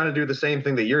women that are trying to do the same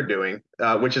thing that you're doing,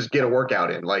 which is get a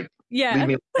workout in. Like, leave Yeah.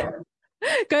 me alone.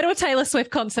 Go to a Taylor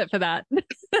Swift concert for that.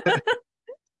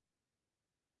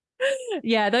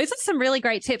 Yeah, those are some really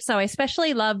great tips. So I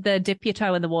especially love the dip your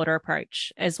toe in the water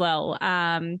approach as well.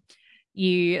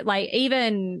 You like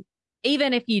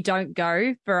even if you don't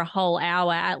go for a whole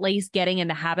hour, at least getting in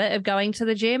the habit of going to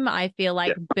the gym, I feel Yeah,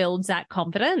 like builds that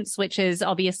confidence, which is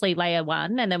obviously layer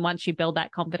one. And then once you build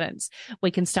that confidence, we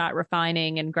can start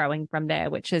refining and growing from there,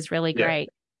 which is really yeah. great.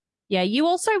 Yeah, you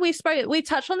also we've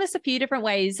touched on this a few different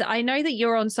ways. I know that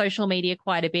you're on social media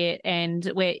quite a bit, and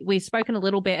we've spoken a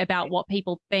little bit about what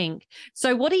people think.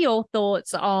 So, what are your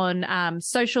thoughts on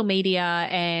social media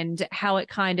and how it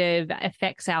kind of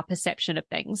affects our perception of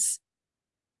things?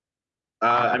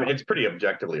 I mean, it's pretty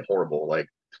objectively horrible. Like,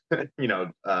 you know,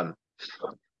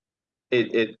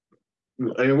 it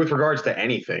I mean, with regards to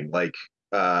anything, like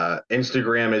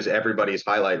Instagram is everybody's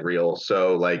highlight reel.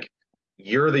 So like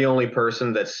you're the only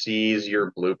person that sees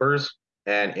your bloopers,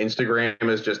 and Instagram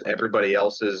is just everybody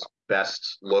else's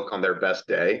best look on their best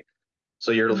day.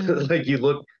 So you're Mm. like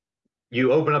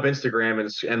you open up Instagram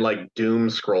and like doom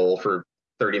scroll for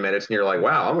 30 minutes, and you're like,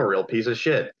 wow, I'm a real piece of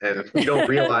shit. And you don't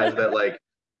realize that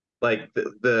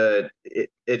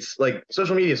it's like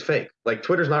social media is fake. Like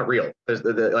Twitter's not real. There's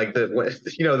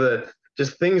the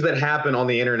just things that happen on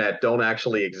the internet don't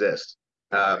actually exist.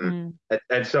 Mm.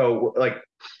 And so like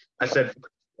I said,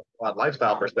 on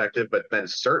lifestyle perspective, but then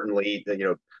certainly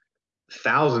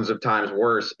thousands of times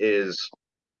worse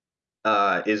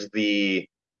uh is the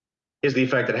is the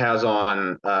effect it has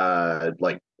on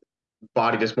like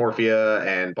body dysmorphia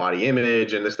and body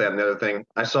image and this, that, and the other thing.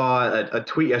 I saw a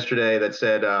tweet yesterday that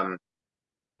said the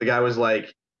guy was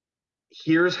like,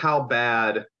 here's how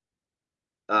bad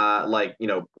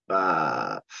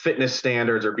fitness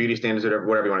standards or beauty standards or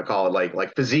whatever you want to call it,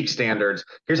 like physique standards,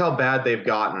 here's how bad they've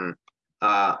gotten.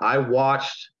 I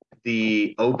watched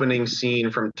the opening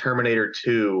scene from Terminator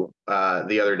 2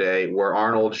 the other day where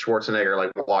Arnold Schwarzenegger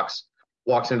like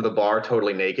walks into the bar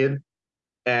totally naked,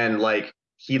 and like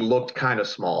he looked kind of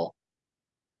small.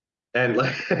 And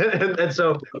like and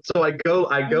so I go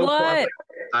What?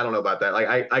 I don't know about that.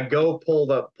 Like I go pull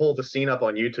the scene up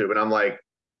on YouTube, and I'm like,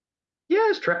 yeah,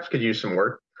 his traps could use some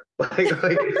work. Like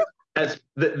as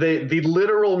the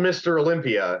literal Mr.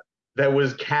 Olympia that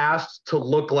was cast to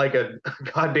look like a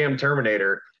goddamn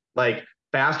Terminator. Like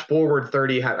fast forward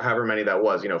 30, however many that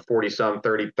was, 40 some,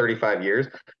 30, 35 years.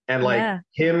 And like Yeah.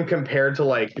 him compared to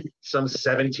like some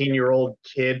 17-year-old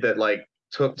kid that like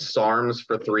took SARMs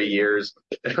for 3 years.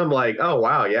 And I'm like, oh,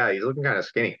 wow. Yeah, he's looking kind of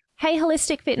skinny. Hey,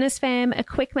 Holistic Fitness fam, a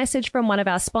quick message from one of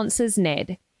our sponsors,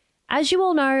 Ned. As you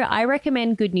all know, I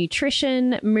recommend good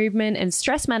nutrition, movement, and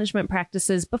stress management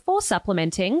practices before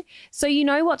supplementing, so you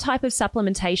know what type of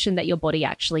supplementation that your body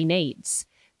actually needs.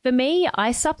 For me,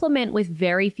 I supplement with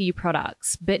very few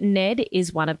products, but Ned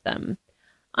is one of them.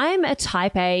 I'm a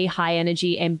type A, high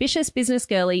energy, ambitious business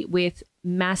girly with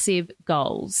massive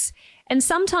goals. And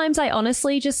sometimes I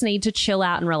honestly just need to chill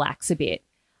out and relax a bit.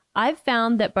 I've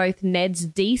found that both Ned's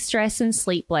de-stress and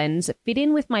sleep blends fit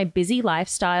in with my busy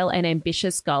lifestyle and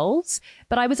ambitious goals,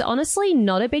 but I was honestly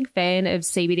not a big fan of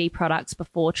CBD products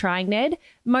before trying Ned,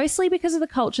 mostly because of the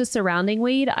culture surrounding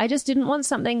weed. I just didn't want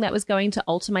something that was going to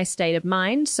alter my state of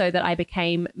mind so that I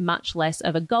became much less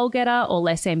of a goal-getter or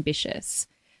less ambitious.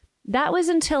 That was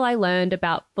until I learned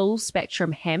about full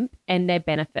spectrum hemp and their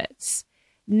benefits.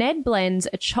 Ned blends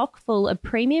are chock full of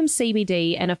premium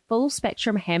CBD and a full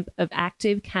spectrum hemp of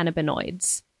active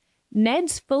cannabinoids.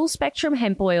 Ned's full spectrum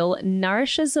hemp oil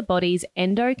nourishes the body's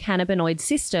endocannabinoid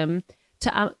system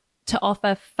to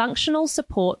offer functional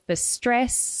support for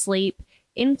stress, sleep,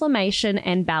 inflammation,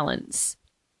 and balance.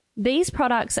 These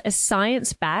products are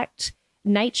science-backed,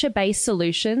 nature-based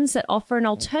solutions that offer an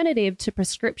alternative to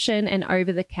prescription and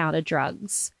over-the-counter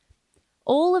drugs.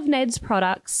 All of Ned's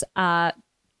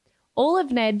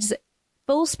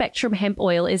full spectrum hemp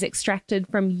oil is extracted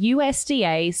from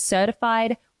USDA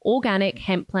certified organic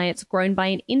hemp plants grown by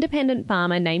an independent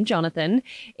farmer named Jonathan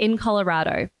in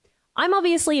Colorado. I'm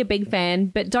obviously a big fan,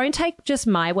 but don't take just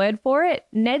my word for it.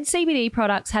 Ned CBD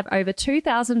products have over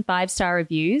 2,000 five-star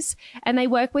reviews, and they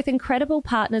work with incredible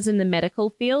partners in the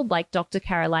medical field like Dr.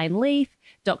 Caroline Leaf,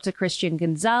 Dr. Christian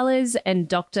Gonzalez, and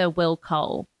Dr. Will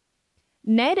Cole.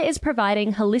 Ned is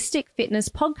providing Holistic Fitness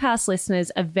podcast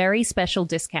listeners a very special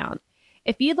discount.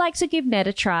 If you'd like to give Ned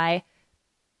a try,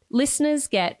 listeners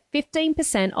get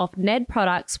 15% off Ned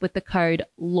products with the code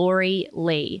Lori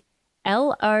Lee,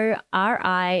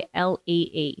 Lorilee.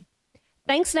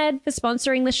 Thanks, Ned, for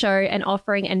sponsoring the show and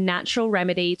offering a natural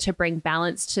remedy to bring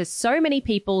balance to so many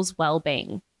people's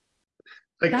well-being.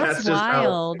 Like that's just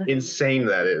wild. How insane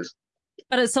that is.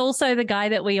 But it's also the guy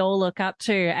that we all look up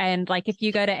to. And like, if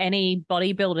you go to any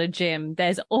bodybuilder gym,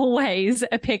 there's always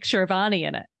a picture of Arnie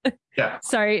in it. Yeah.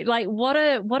 So like, what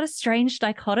a strange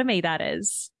dichotomy that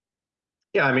is.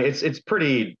 Yeah. I mean, it's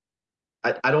pretty,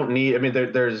 I don't need, I mean,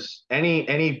 there's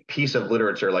any piece of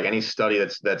literature, like any study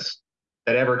that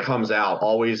ever comes out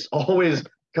always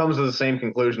comes to the same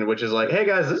conclusion, which is like, hey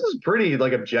guys, this is pretty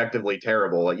like objectively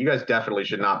terrible. Like you guys definitely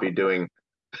should not be doing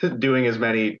as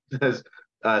many as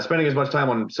spending as much time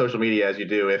on social media as you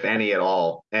do, if any at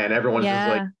all. And everyone's just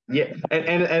like, yeah.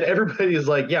 And everybody's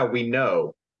like, yeah, we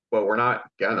know, but we're not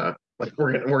gonna like,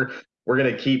 we're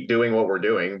gonna keep doing what we're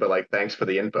doing. But like, thanks for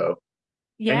the info.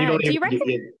 Yeah. And Do you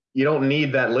reckon? you don't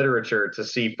need that literature to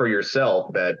see for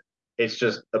yourself that it's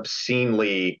just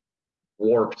obscenely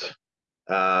warped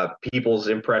people's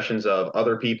impressions of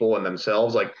other people and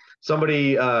themselves. Like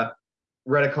somebody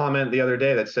read a comment the other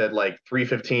day that said like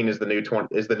 315 is the new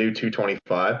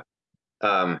 225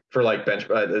 for like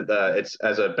it's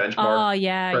as a benchmark. Oh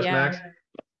yeah, press max.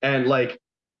 And like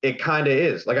it kind of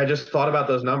is. Like I just thought about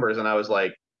those numbers and I was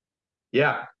like,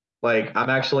 yeah, like I'm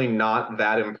actually not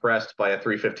that impressed by a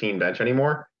 315 bench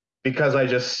anymore because I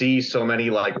just see so many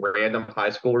like random high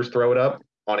schoolers throw it up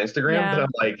on Instagram that I'm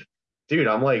like, dude,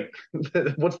 I'm like,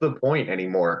 what's the point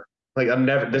anymore? Like I'm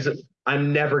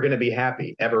never going to be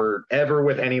happy ever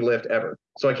with any lift ever.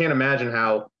 So I can't imagine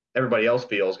how everybody else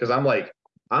feels because I'm like,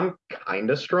 I'm kind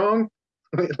of strong.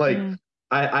 Like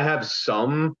I have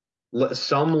some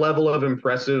level of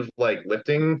impressive like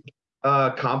lifting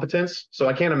competence. So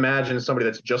I can't imagine somebody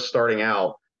that's just starting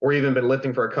out or even been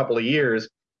lifting for a couple of years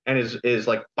and is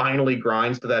like finally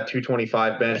grinds to that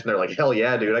 225 bench and they're like, hell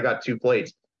yeah, dude, I got 2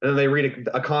 plates. And then they read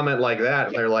a comment like that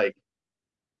and they're like,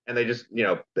 and they just,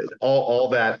 all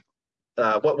that,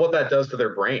 what that does to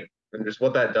their brain and just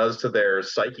what that does to their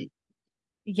psyche.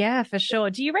 Yeah, for sure.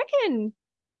 Do you reckon?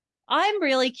 I'm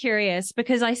really curious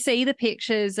because I see the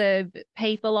pictures of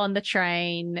people on the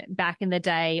train back in the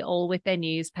day, all with their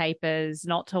newspapers,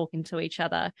 not talking to each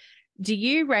other. Do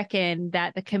you reckon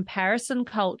that the comparison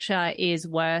culture is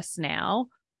worse now,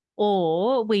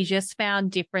 or we just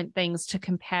found different things to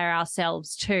compare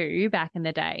ourselves to back in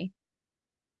the day?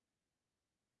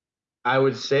 I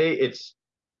would say it's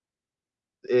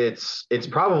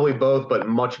probably both, but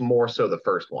much more so the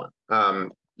first one.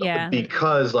 Yeah.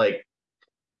 Because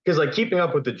keeping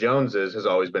up with the Joneses has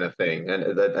always been a thing,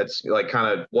 and that's like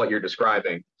kind of what you're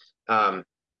describing. Um,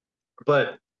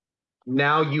 but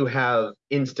now you have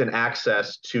instant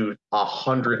access to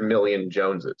 100 million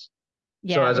Joneses.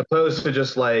 So Yeah. as opposed to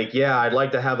just like, yeah, I'd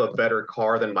like to have a better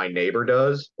car than my neighbor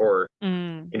does, or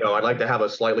Mm. I'd like to have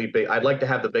I'd like to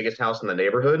have the biggest house in the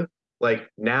neighborhood. Like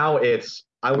now it's,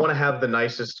 I want to have the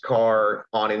nicest car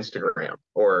on Instagram,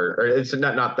 or it's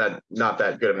not that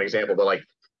good of an example, but like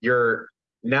you're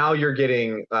you're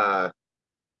getting uh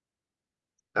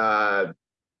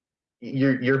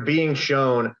you're being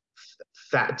shown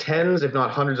tens, if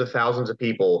not hundreds of thousands of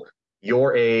people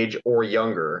your age or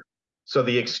younger. So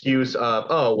the excuse of,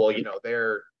 oh, well,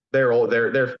 they're old,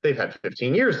 they've had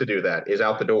 15 years to do that is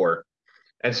out the door.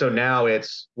 And so now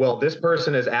it's, well, this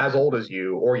person is as old as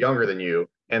you or younger than you,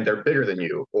 and they're bigger than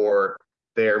you, or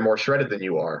they're more shredded than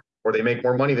you are, or they make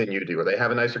more money than you do, or they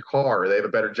have a nicer car, or they have a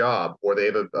better job, or they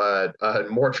have a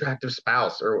more attractive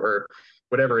spouse, or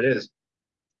whatever it is.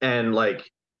 And like,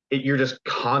 you're just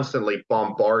constantly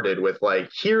bombarded with like,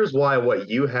 here's why what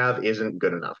you have isn't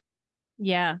good enough.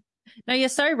 Yeah. No, you're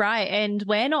so right. And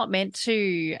we're not meant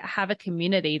to have a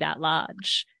community that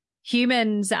large.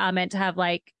 Humans are meant to have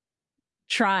like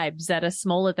tribes that are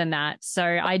smaller than that. So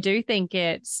I do think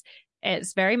it's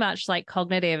very much like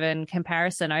cognitive and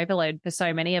comparison overload for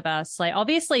so many of us. Like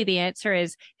obviously the answer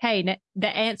is, hey, the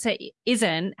answer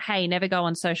isn't, hey, never go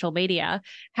on social media.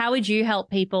 How would you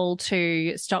help people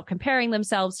to stop comparing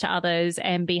themselves to others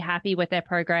and be happy with their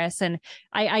progress? And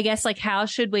I guess like how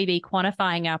should we be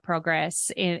quantifying our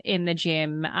progress in the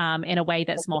gym in a way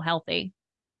that's more healthy?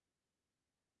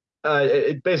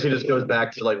 It basically just goes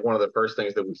back to like one of the first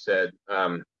things that we said.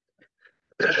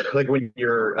 Like when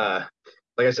you're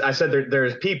like I said,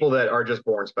 there's people that are just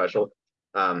born special.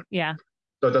 Um, Yeah.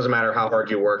 so it doesn't matter how hard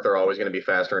you work, they're always going to be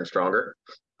faster and stronger.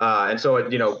 And so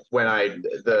when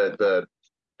the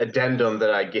addendum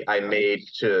that I made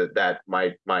to that,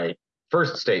 my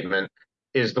first statement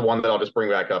is the one that I'll just bring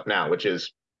back up now, which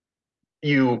is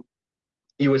you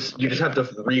you just have to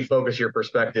refocus your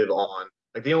perspective on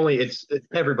like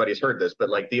everybody's heard this, but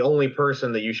like the only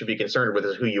person that you should be concerned with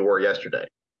is who you were yesterday,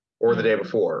 or the day Mm.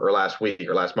 before, or last week,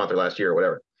 or last month, or last year, or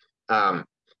whatever. Um,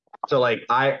 so like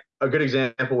a good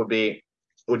example would be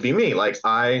me. Like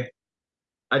I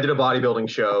did a bodybuilding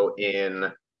show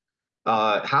in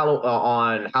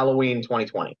on Halloween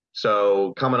 2020.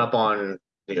 So coming up on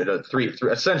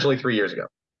essentially 3 years ago.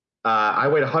 I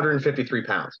weighed 153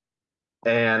 pounds,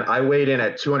 and I weighed in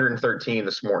at 213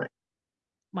 this morning.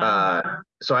 Wow.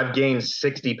 So I've gained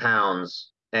 60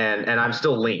 pounds, and I'm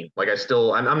still lean. Like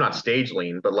I'm not stage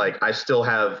lean, but like I still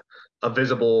have a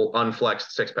visible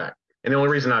unflexed six pack. And the only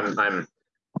reason I'm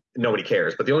nobody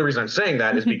cares, but the only reason I'm saying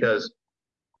that is because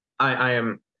I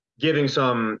am giving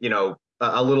some,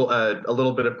 a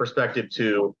little bit of perspective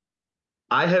to,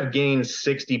 I have gained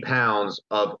 60 pounds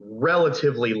of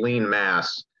relatively lean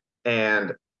mass,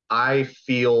 and I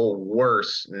feel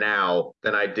worse now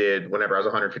than I did whenever I was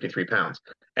 153 pounds.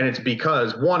 And it's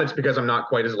because, one, it's because I'm not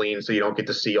quite as lean, so you don't get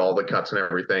to see all the cuts and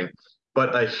everything.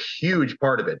 But a huge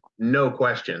part of it, no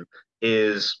question,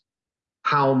 is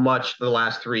how much the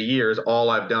last 3 years, all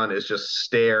I've done is just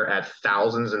stare at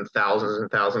thousands and thousands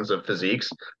and thousands of physiques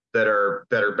that are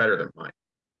better than mine.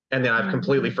 And then I've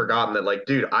completely Mm. forgotten that, like,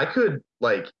 dude, I could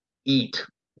like eat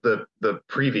the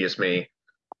previous me,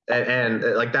 and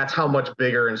like that's how much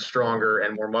bigger and stronger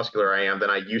and more muscular I am than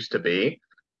I used to be.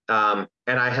 And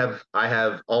I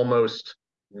have almost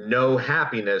no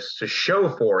happiness to show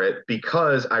for it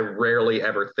because I rarely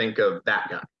ever think of that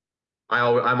guy.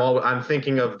 I'm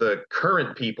thinking of the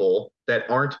current people that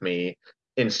aren't me,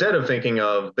 instead of thinking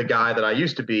of the guy that I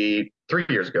used to be 3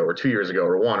 years ago or 2 years ago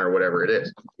or one or whatever it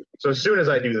is. So as soon as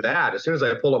I do that, as soon as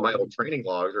I pull up my old training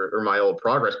logs or my old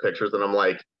progress pictures, then I'm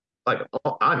like,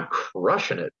 oh, I'm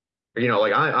crushing it.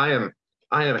 Like I am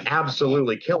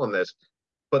absolutely killing this.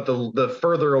 But the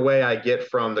further away I get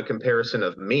from the comparison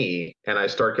of me, and I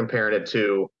start comparing it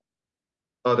to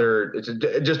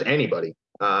just anybody,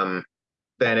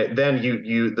 then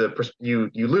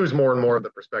you lose more and more of the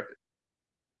perspective.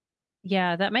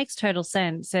 Yeah, that makes total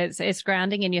sense. It's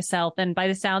grounding in yourself. And by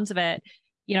the sounds of it,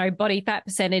 body fat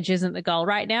percentage isn't the goal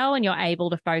right now. And you're able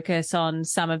to focus on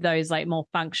some of those like more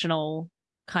functional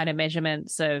kind of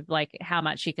measurements of like how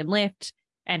much you can lift.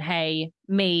 And hey,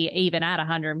 me, even at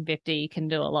 150, can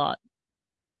do a lot.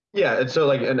 Yeah, and so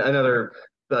like another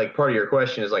like part of your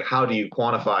question is like, how do you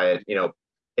quantify it?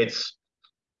 It's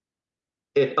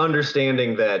it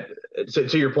understanding that,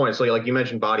 to your point. So like you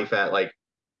mentioned body fat, like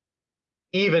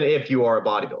even if you are a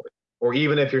bodybuilder, or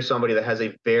even if you're somebody that has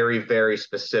a very, very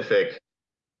specific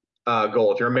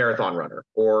goal, if you're a marathon runner,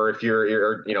 or if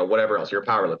you're whatever else, you're a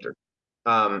power lifter,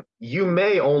 you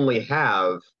may only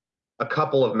have a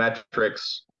couple of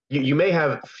metrics. You may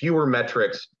have fewer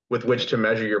metrics with which to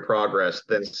measure your progress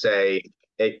than, say,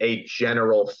 a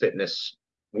general fitness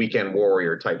weekend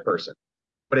warrior type person.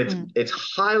 But it's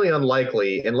highly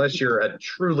unlikely, unless you're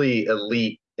truly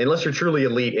elite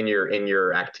in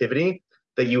your activity,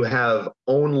 that you have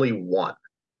only one.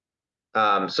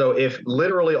 So if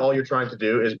literally all you're trying to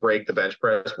do is break the bench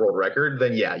press world record,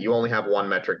 then yeah, you only have one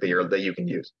metric that you can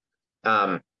use.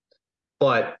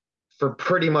 But for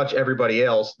pretty much everybody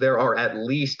else, there are at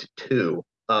least two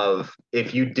of,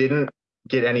 if you didn't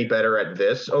get any better at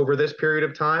this over this period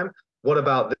of time, what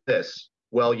about this?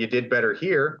 Well, you did better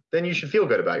here, then you should feel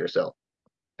good about yourself.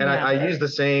 And Yeah. I use the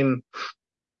same,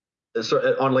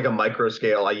 so on like a micro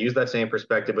scale, I use that same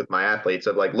perspective with my athletes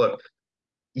of like, look,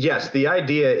 yes, the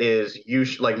idea is you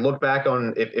should like look back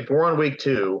on, if we're on week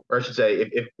two, or I should say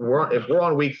if we're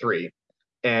on week three,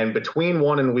 and between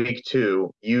one and week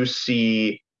two, you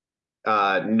see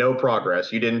no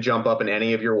progress, you didn't jump up in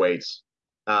any of your weights,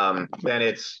 then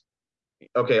it's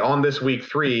okay. On this week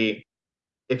three,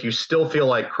 if you still feel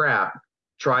like crap,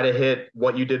 try to hit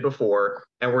what you did before,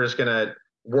 and we're just gonna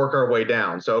work our way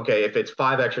down. So, okay, if it's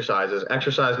 5 exercises,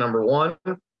 exercise number one,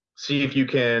 see if you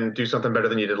can do something better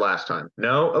than you did last time.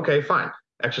 No? Okay, fine.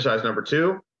 Exercise number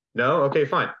two, no? Okay,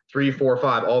 fine. 3, 4,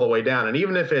 5, all the way down. And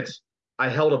even if it's, I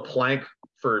held a plank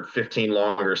for 15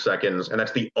 longer seconds, and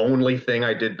that's the only thing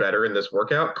I did better in this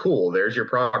workout, cool, there's your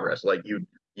progress. Like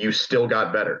you still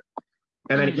got better.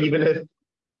 And then even if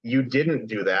you didn't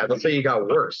do that, let's say you got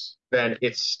worse, then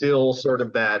it's still sort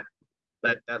of that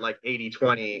like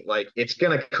 80-20, like it's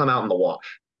gonna come out in the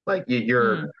wash. Like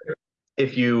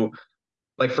if you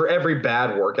like, for every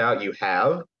bad workout you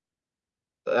have,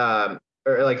 or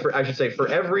like I should say, for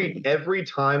every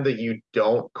time that you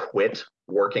don't quit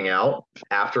working out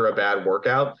after a bad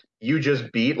workout, you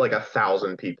just beat like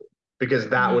 1,000 people because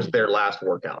that was their last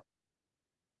workout.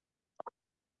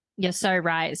 You're so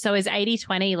right. So is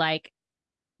 80-20 like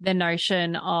the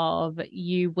notion of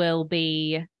you will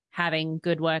be having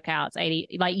good workouts,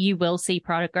 like you will see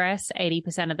progress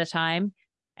 80% of the time.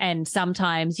 And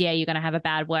sometimes, yeah, you're going to have a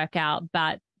bad workout,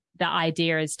 but the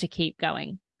idea is to keep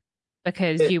going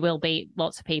because you will beat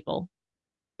lots of people.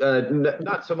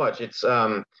 Not so much. It's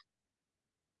kind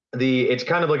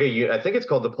of like I think it's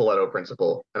called the Pareto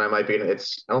principle, and I don't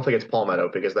think it's palmetto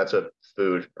because that's a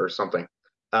food or something.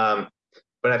 But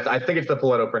I think it's the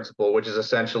Pareto principle, which is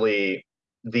essentially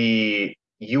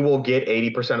you will get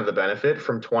 80% of the benefit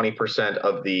from 20%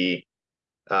 of the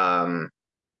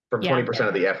 20%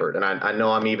 of the effort. And I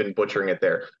know I'm even butchering it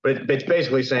there, but it's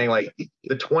basically saying like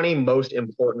the 20 most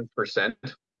important percent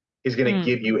is going to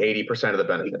give you 80% of the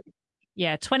benefit.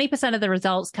 Yeah, 20% of the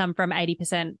results come from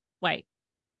 80%. Wait,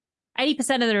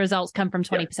 80% of the results come from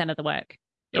 20% of the work.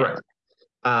 Yeah.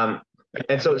 Correct.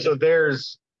 And so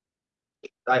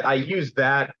I use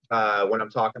that when I'm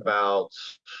talking about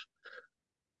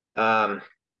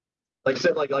like I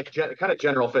said, kind of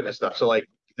general fitness stuff. So like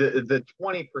the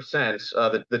 20%,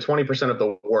 the 20% of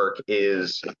the work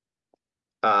is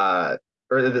or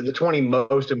the 20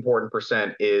 most important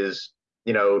percent is,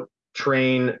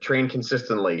 train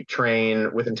consistently,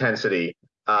 train with intensity,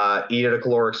 eat at a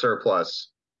caloric surplus.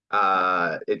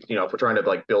 If we're trying to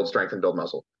like build strength and build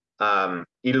muscle,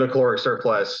 eat at a caloric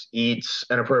surplus, eat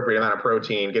an appropriate amount of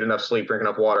protein, get enough sleep, drink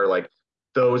enough water, like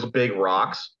those big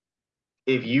rocks.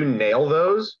 If you nail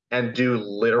those and do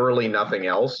literally nothing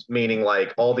else, meaning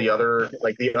like all the other,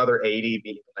 like the other 80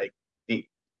 being like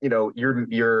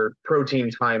your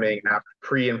protein timing after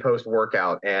pre and post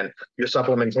workout and your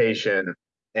supplementation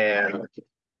and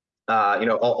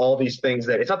all these things,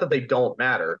 that it's not that they don't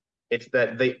matter, it's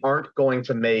that they aren't going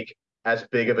to make as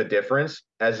big of a difference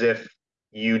as if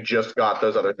you just got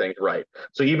those other things right.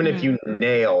 So even if you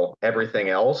nail everything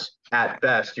else, at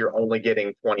best you're only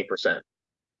getting 20%.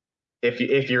 If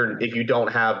you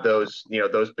don't have those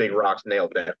those big rocks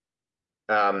nailed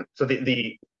down. So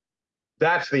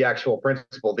that's the actual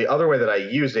principle. The other way that I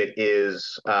use it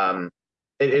is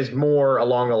more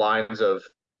along the lines of,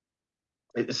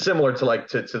 similar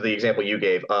to to the example you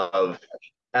gave of,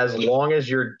 as long as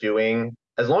you're doing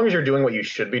what you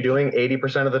should be doing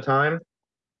 80% of the time,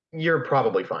 you're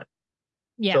probably fine.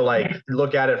 Yeah. So like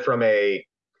look at it from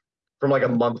like a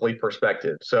monthly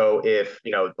perspective. So if,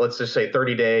 let's just say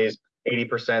 30 days,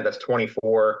 80%, that's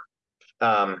 24.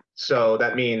 So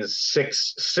that means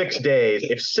six days.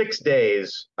 If 6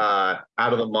 days out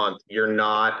of the month you're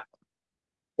not,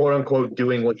 quote unquote,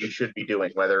 doing what you should be doing,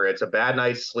 whether it's a bad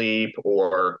night's sleep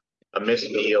or a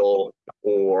missed meal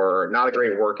or not a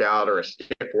great workout or a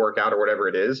skip workout or whatever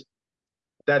it is,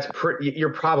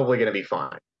 you're probably going to be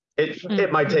fine.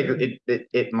 It might take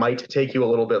it might take you a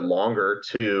little bit longer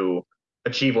to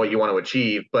achieve what you want to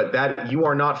achieve, but that you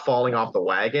are not falling off the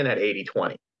wagon at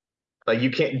 80/20. Like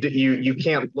you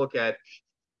can't look at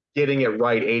getting it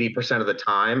right 80% of the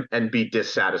time and be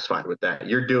dissatisfied with that.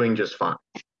 You're doing just fine.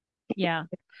 Yeah.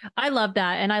 I love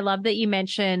that. And I love that you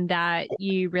mentioned that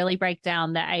you really break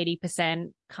down the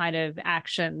 80% kind of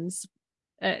actions,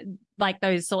 like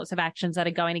those sorts of actions that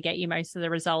are going to get you most of the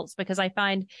results. Because I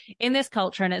find in this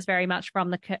culture, and it's very much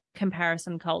from the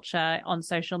comparison culture on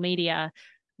social media,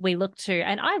 we look to,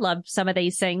 and I love some of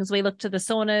these things. We look to the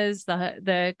saunas,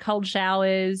 the cold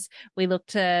showers. We look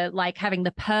to like having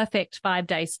the perfect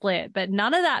 5-day split, but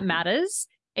none of that matters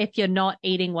if you're not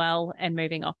eating well and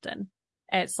moving often.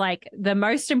 It's like the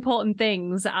most important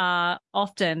things are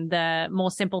often the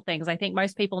more simple things. I think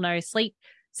most people know sleep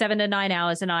 7 to 9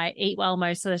 hours a night, eat well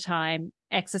most of the time,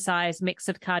 exercise, mix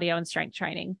of cardio and strength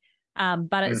training.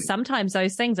 But it's sometimes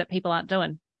those things that people aren't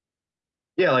doing.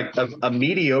 Yeah, like a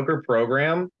mediocre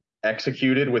program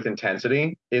executed with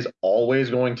intensity is always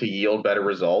going to yield better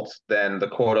results than the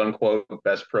quote unquote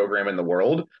best program in the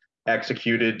world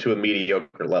executed to a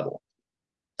mediocre level.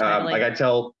 Totally. Like I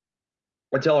tell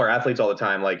our athletes all the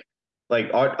time, I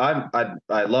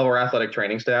love our athletic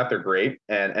training staff. They're great.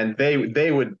 And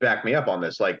they would back me up on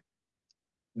this. Like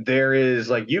there is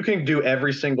like, you can do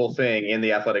every single thing in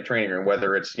the athletic training room,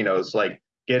 whether it's, it's like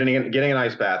getting an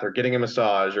ice bath or getting a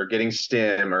massage or getting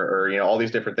stim or all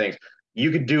these different things.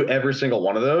 You could do every single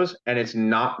one of those and it's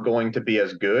not going to be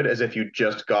as good as if you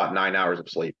just got 9 hours of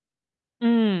sleep.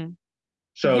 So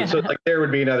like there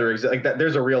would be another like that.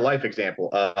 There's a real life example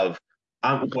of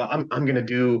I'm going to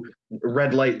do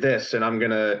red light this, and I'm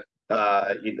going to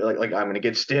I'm going to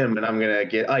get stim, and I'm going to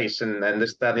get ice, and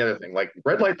this, that, and the other thing. Like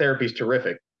red light therapy is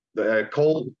terrific. The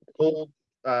cold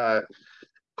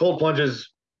plunges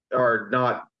they're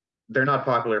not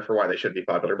popular for why they should be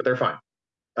popular, but they're fine.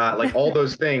 Like all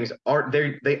those things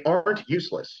they aren't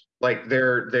useless. Like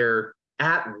they're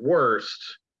at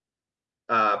worst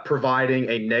providing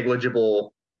a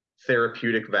negligible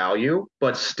therapeutic value,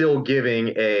 but still giving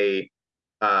a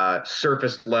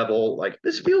surface level, like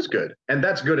this feels good, and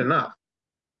that's good enough.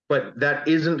 But that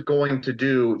isn't going to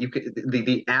do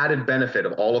the added benefit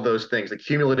of all of those things, the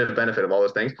cumulative benefit of all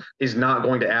those things is not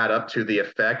going to add up to the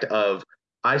effect of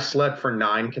I slept for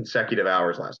 9 consecutive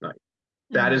hours last night.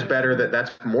 That is better.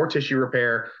 That's more tissue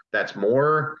repair. That's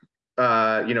more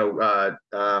recovery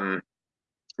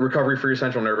for your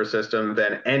central nervous system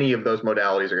than any of those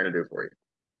modalities are going to do for you.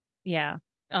 Yeah.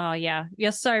 Oh yeah,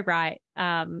 you're so right.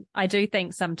 I do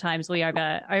think sometimes we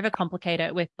overcomplicate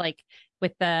it with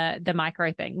the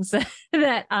micro things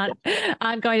that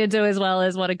aren't going to do as well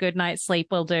as what a good night's sleep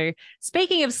will do.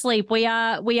 Speaking of sleep, we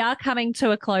are coming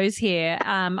to a close here.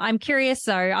 I'm curious,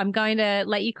 so I'm going to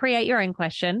let you create your own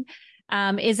question.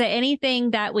 Is there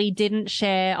anything that we didn't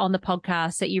share on the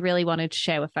podcast that you really wanted to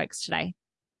share with folks today?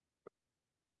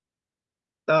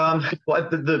 Well,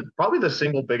 probably the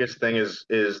single biggest thing is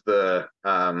the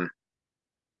I'll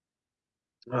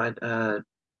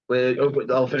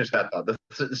finish that thought. The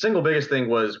single biggest thing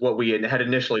was what we had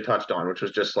initially touched on, which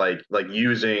was just like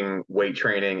using weight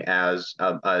training as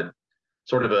a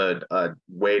sort of a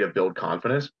way to build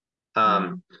confidence.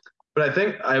 But I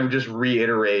think I would just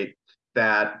reiterate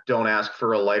that don't ask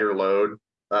for a lighter load,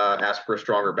 ask for a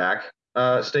stronger back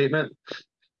statement.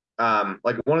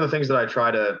 Like one of the things that I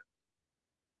try to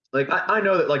I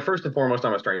know that like first and foremost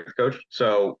I'm a strength coach,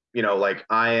 so like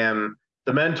I am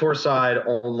the mentor side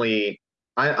only.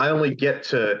 I only get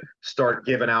to start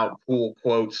giving out cool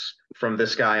quotes from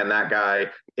this guy and that guy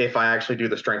if I actually do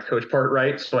the strength coach part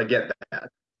right. So I get that.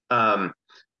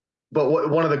 But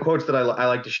one of the quotes that I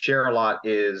like to share a lot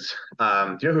is,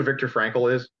 do you know who Viktor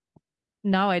Frankl is?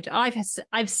 No,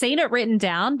 I've seen it written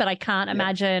down, but I can't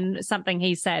imagine something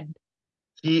he said.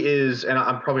 He is, and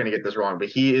I'm probably gonna get this wrong, but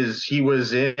he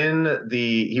was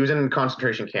in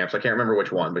concentration camps. I can't remember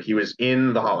which one, but he was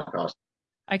in the Holocaust.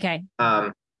 Okay.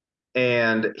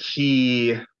 And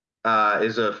he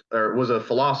was a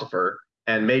philosopher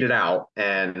and made it out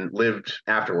and lived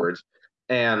afterwards.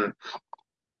 And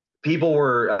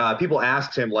people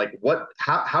asked him like,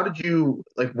 how did you,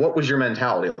 like, what was your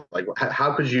mentality? Like,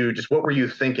 how could you what were you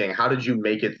thinking? How did you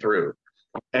make it through?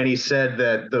 And he said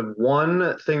that the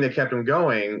one thing that kept him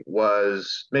going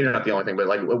was, maybe not the only thing, but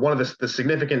like one of the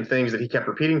significant things that he kept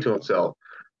repeating to himself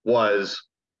was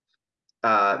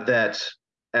that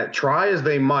try as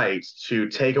they might to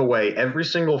take away every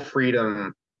single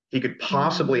freedom he could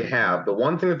possibly have, the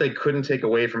one thing that they couldn't take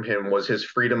away from him was his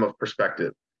freedom of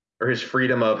perspective. or his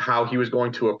freedom of how he was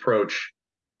going to approach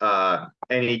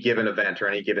any given event or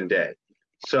any given day.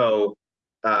 So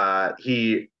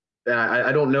and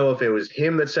I don't know if it was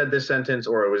him that said this sentence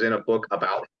or it was in a book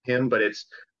about him, but it's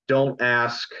don't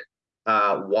ask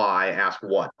why, ask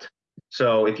what.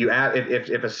 So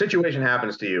if a situation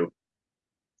happens to you,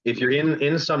 if you're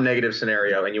in some negative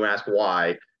scenario and you ask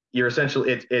why, you're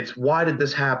essentially it's why did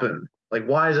this happen? Like,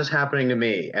 why is this happening to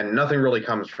me? And nothing really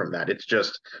comes from that. It's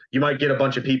just you might get a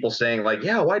bunch of people saying like,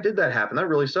 yeah, why did that happen? That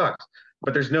really sucks.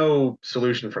 But there's no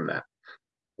solution from that.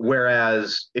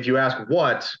 Whereas if you ask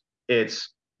what, it's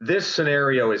this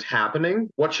scenario is happening.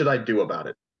 What should I do about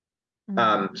it?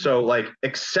 So like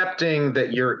accepting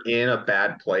that you're in a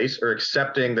bad place or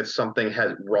accepting that something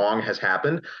wrong has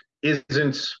happened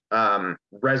isn't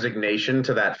resignation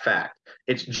to that fact.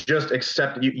 It's just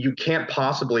you can't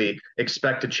possibly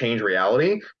expect to change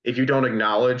reality if you don't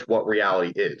acknowledge what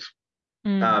reality is.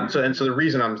 So the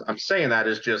reason I'm saying that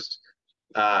is just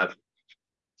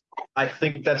I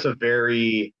think that's a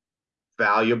very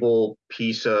valuable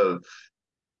piece of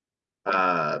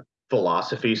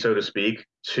philosophy, so to speak,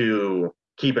 to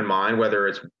keep in mind, whether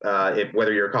it's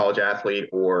whether you're a college athlete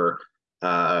or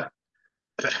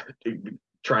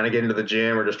trying to get into the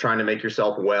gym or just trying to make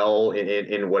yourself well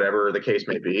in whatever the case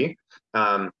may be.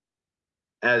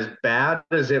 As bad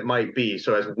as it might be,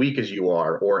 so as weak as you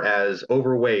are, or as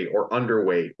overweight or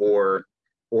underweight, or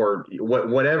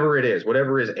whatever it is,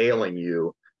 whatever is ailing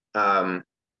you,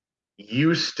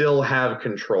 you still have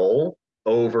control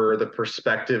over the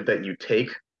perspective that you take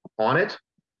on it.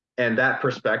 And that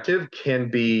perspective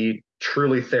can be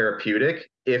truly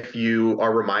therapeutic if you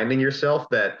are reminding yourself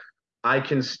that I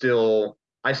still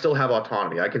have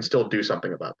autonomy. I can still do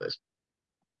something about this.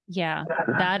 Yeah,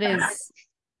 that is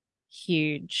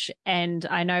huge. And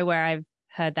I know where I've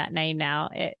heard that name now.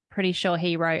 Pretty sure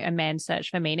he wrote A Man's Search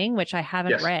for Meaning, which I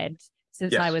haven't read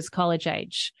since I was college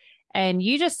age. And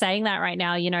you just saying that right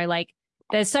now, like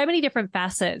there's so many different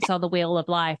facets of the wheel of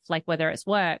life, like whether it's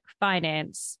work,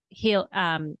 finance,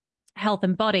 health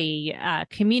and body,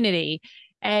 community.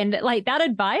 And like that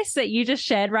advice that you just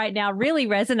shared right now really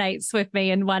resonates with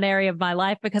me in one area of my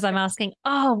life, because I'm asking,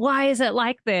 oh, why is it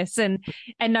like this? And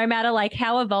no matter like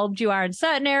how evolved you are in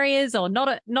certain areas or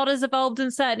not as evolved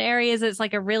in certain areas, it's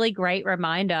like a really great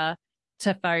reminder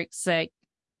to folks that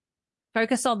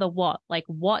focus on the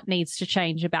what needs to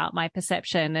change about my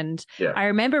perception. And I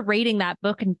remember reading that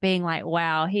book and being like,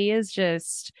 wow, he is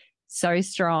just so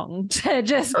strong to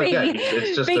just be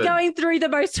going through the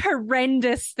most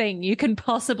horrendous thing you can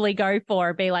possibly go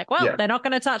for. Be like, well, they're not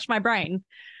going to touch my brain.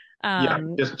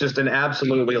 Just an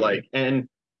absolutely like, and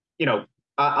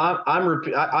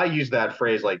I use that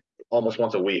phrase like almost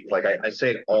once a week. Like I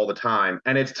say it all the time,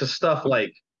 and it's to stuff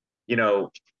like, you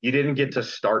didn't get to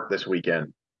start this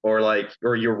weekend, or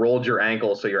you rolled your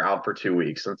ankle so you're out for 2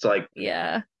 weeks. It's like,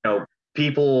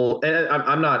 people, and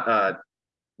I'm not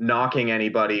knocking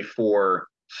anybody for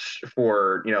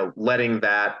letting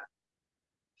that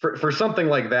for something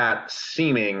like that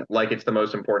seeming like it's the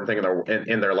most important thing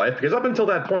in their life, because up until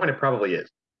that point it probably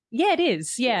is. Yeah, it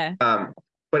is. Yeah.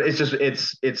 But it's just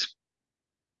it's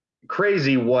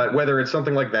crazy whether it's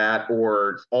something like that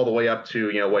or all the way up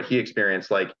to what he experienced,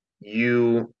 like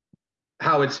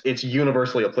how it's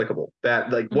universally applicable,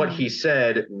 that like what he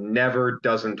said never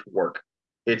doesn't work.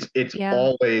 It's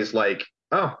always like,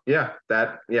 oh yeah,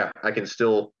 I can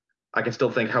still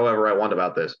think however I want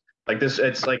about this. Like this,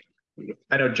 it's like,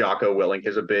 I know Jocko Willink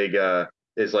is a big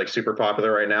is like super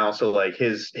popular right now. So like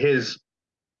his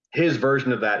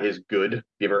version of that is good.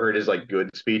 You ever heard his like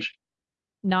good speech?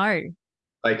 No.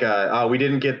 Like we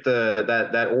didn't get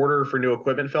that order for new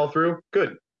equipment fell through.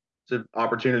 Good. It's an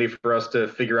opportunity for us to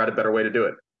figure out a better way to do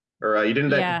it. Or you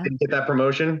didn't get that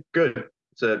promotion. Good.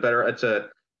 It's a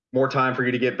more time for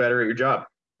you to get better at your job.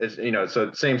 It's it's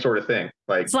the same sort of thing.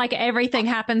 Like it's like everything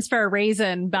happens for a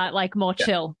reason, but like more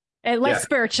chill and less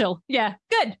spiritual. Yeah,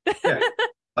 good.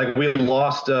 Like we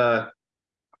lost our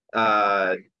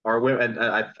women.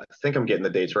 I think I'm getting the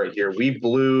dates right here. We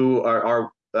blew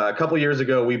our a couple years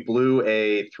ago. We blew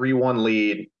a 3-1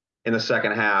 lead in the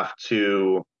second half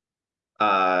to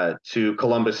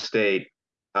Columbus State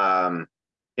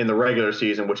in the regular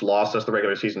season, which lost us the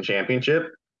regular season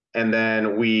championship. And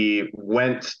then we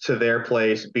went to their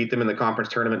place, beat them in the conference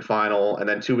tournament final, and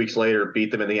then 2 weeks later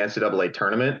beat them in the NCAA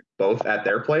tournament, both at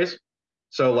their place.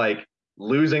 So like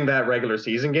losing that regular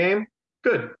season game,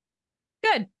 good.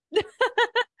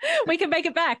 We can make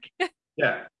it back.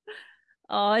 Yeah.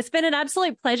 Oh, it's been an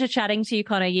absolute pleasure chatting to you,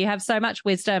 Connor. You have so much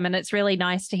wisdom, and it's really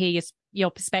nice to hear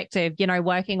your perspective,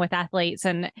 working with athletes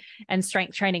and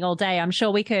strength training all day. I'm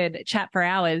sure we could chat for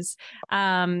hours.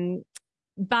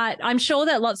 But I'm sure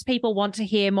that lots of people want to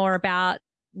hear more about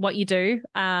what you do,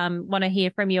 want to hear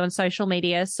from you on social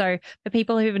media. So for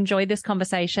people who've enjoyed this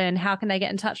conversation, how can they get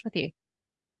in touch with you?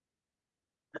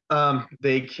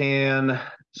 They can.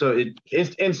 So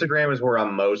Instagram is where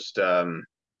I'm most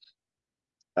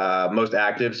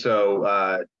active.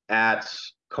 So at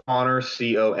Connor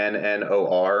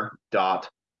Connor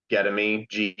Gettemy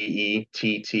Gettemy.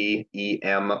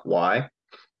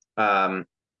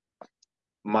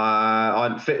 My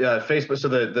on Facebook. So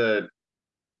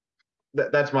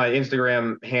that's my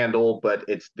Instagram handle, but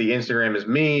the Instagram is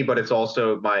me, but it's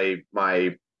also my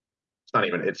it's not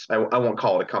even I won't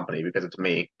call it a company because it's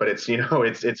me, but it's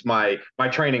my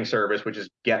training service, which is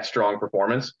Get Strong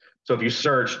Performance. So if you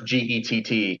search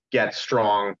GETT Get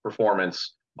Strong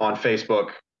Performance on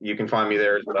Facebook, you can find me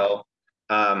there as well.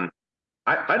 I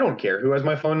don't care who has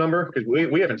my phone number because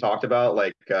we haven't talked about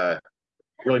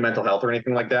really mental health or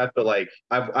anything like that, but like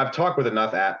I've talked with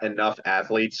enough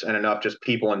athletes and enough just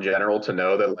people in general to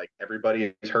know that like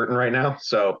everybody is hurting right now.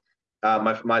 So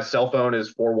my cell phone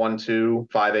is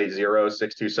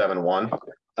 412-580-6271.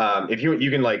 If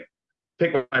you can like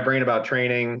pick my brain about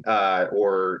training,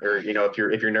 or if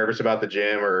you're nervous about the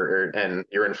gym and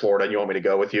you're in Florida and you want me to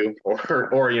go with you,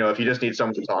 or if you just need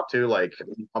someone to talk to, like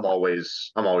I'm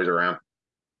always around.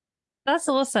 That's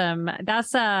awesome.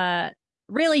 That's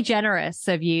really generous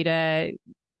of you to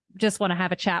just want to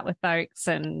have a chat with folks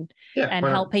and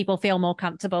help people feel more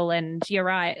comfortable. And you're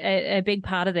right, a big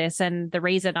part of this and the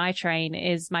reason I train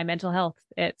is my mental health.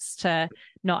 It's to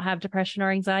not have depression or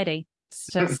anxiety. It's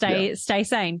to stay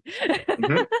sane.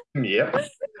 Mm-hmm. Yep.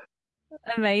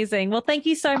 Amazing. Well, thank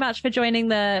you so much for joining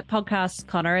the podcast,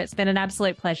 Connor. It's been an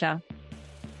absolute pleasure.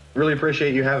 Really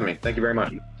appreciate you having me. Thank you very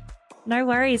much. No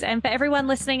worries. And for everyone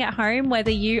listening at home,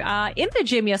 whether you are in the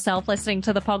gym yourself, listening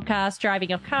to the podcast, driving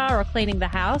your car or cleaning the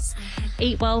house,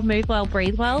 eat well, move well,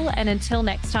 breathe well. And until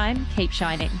next time, keep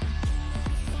shining.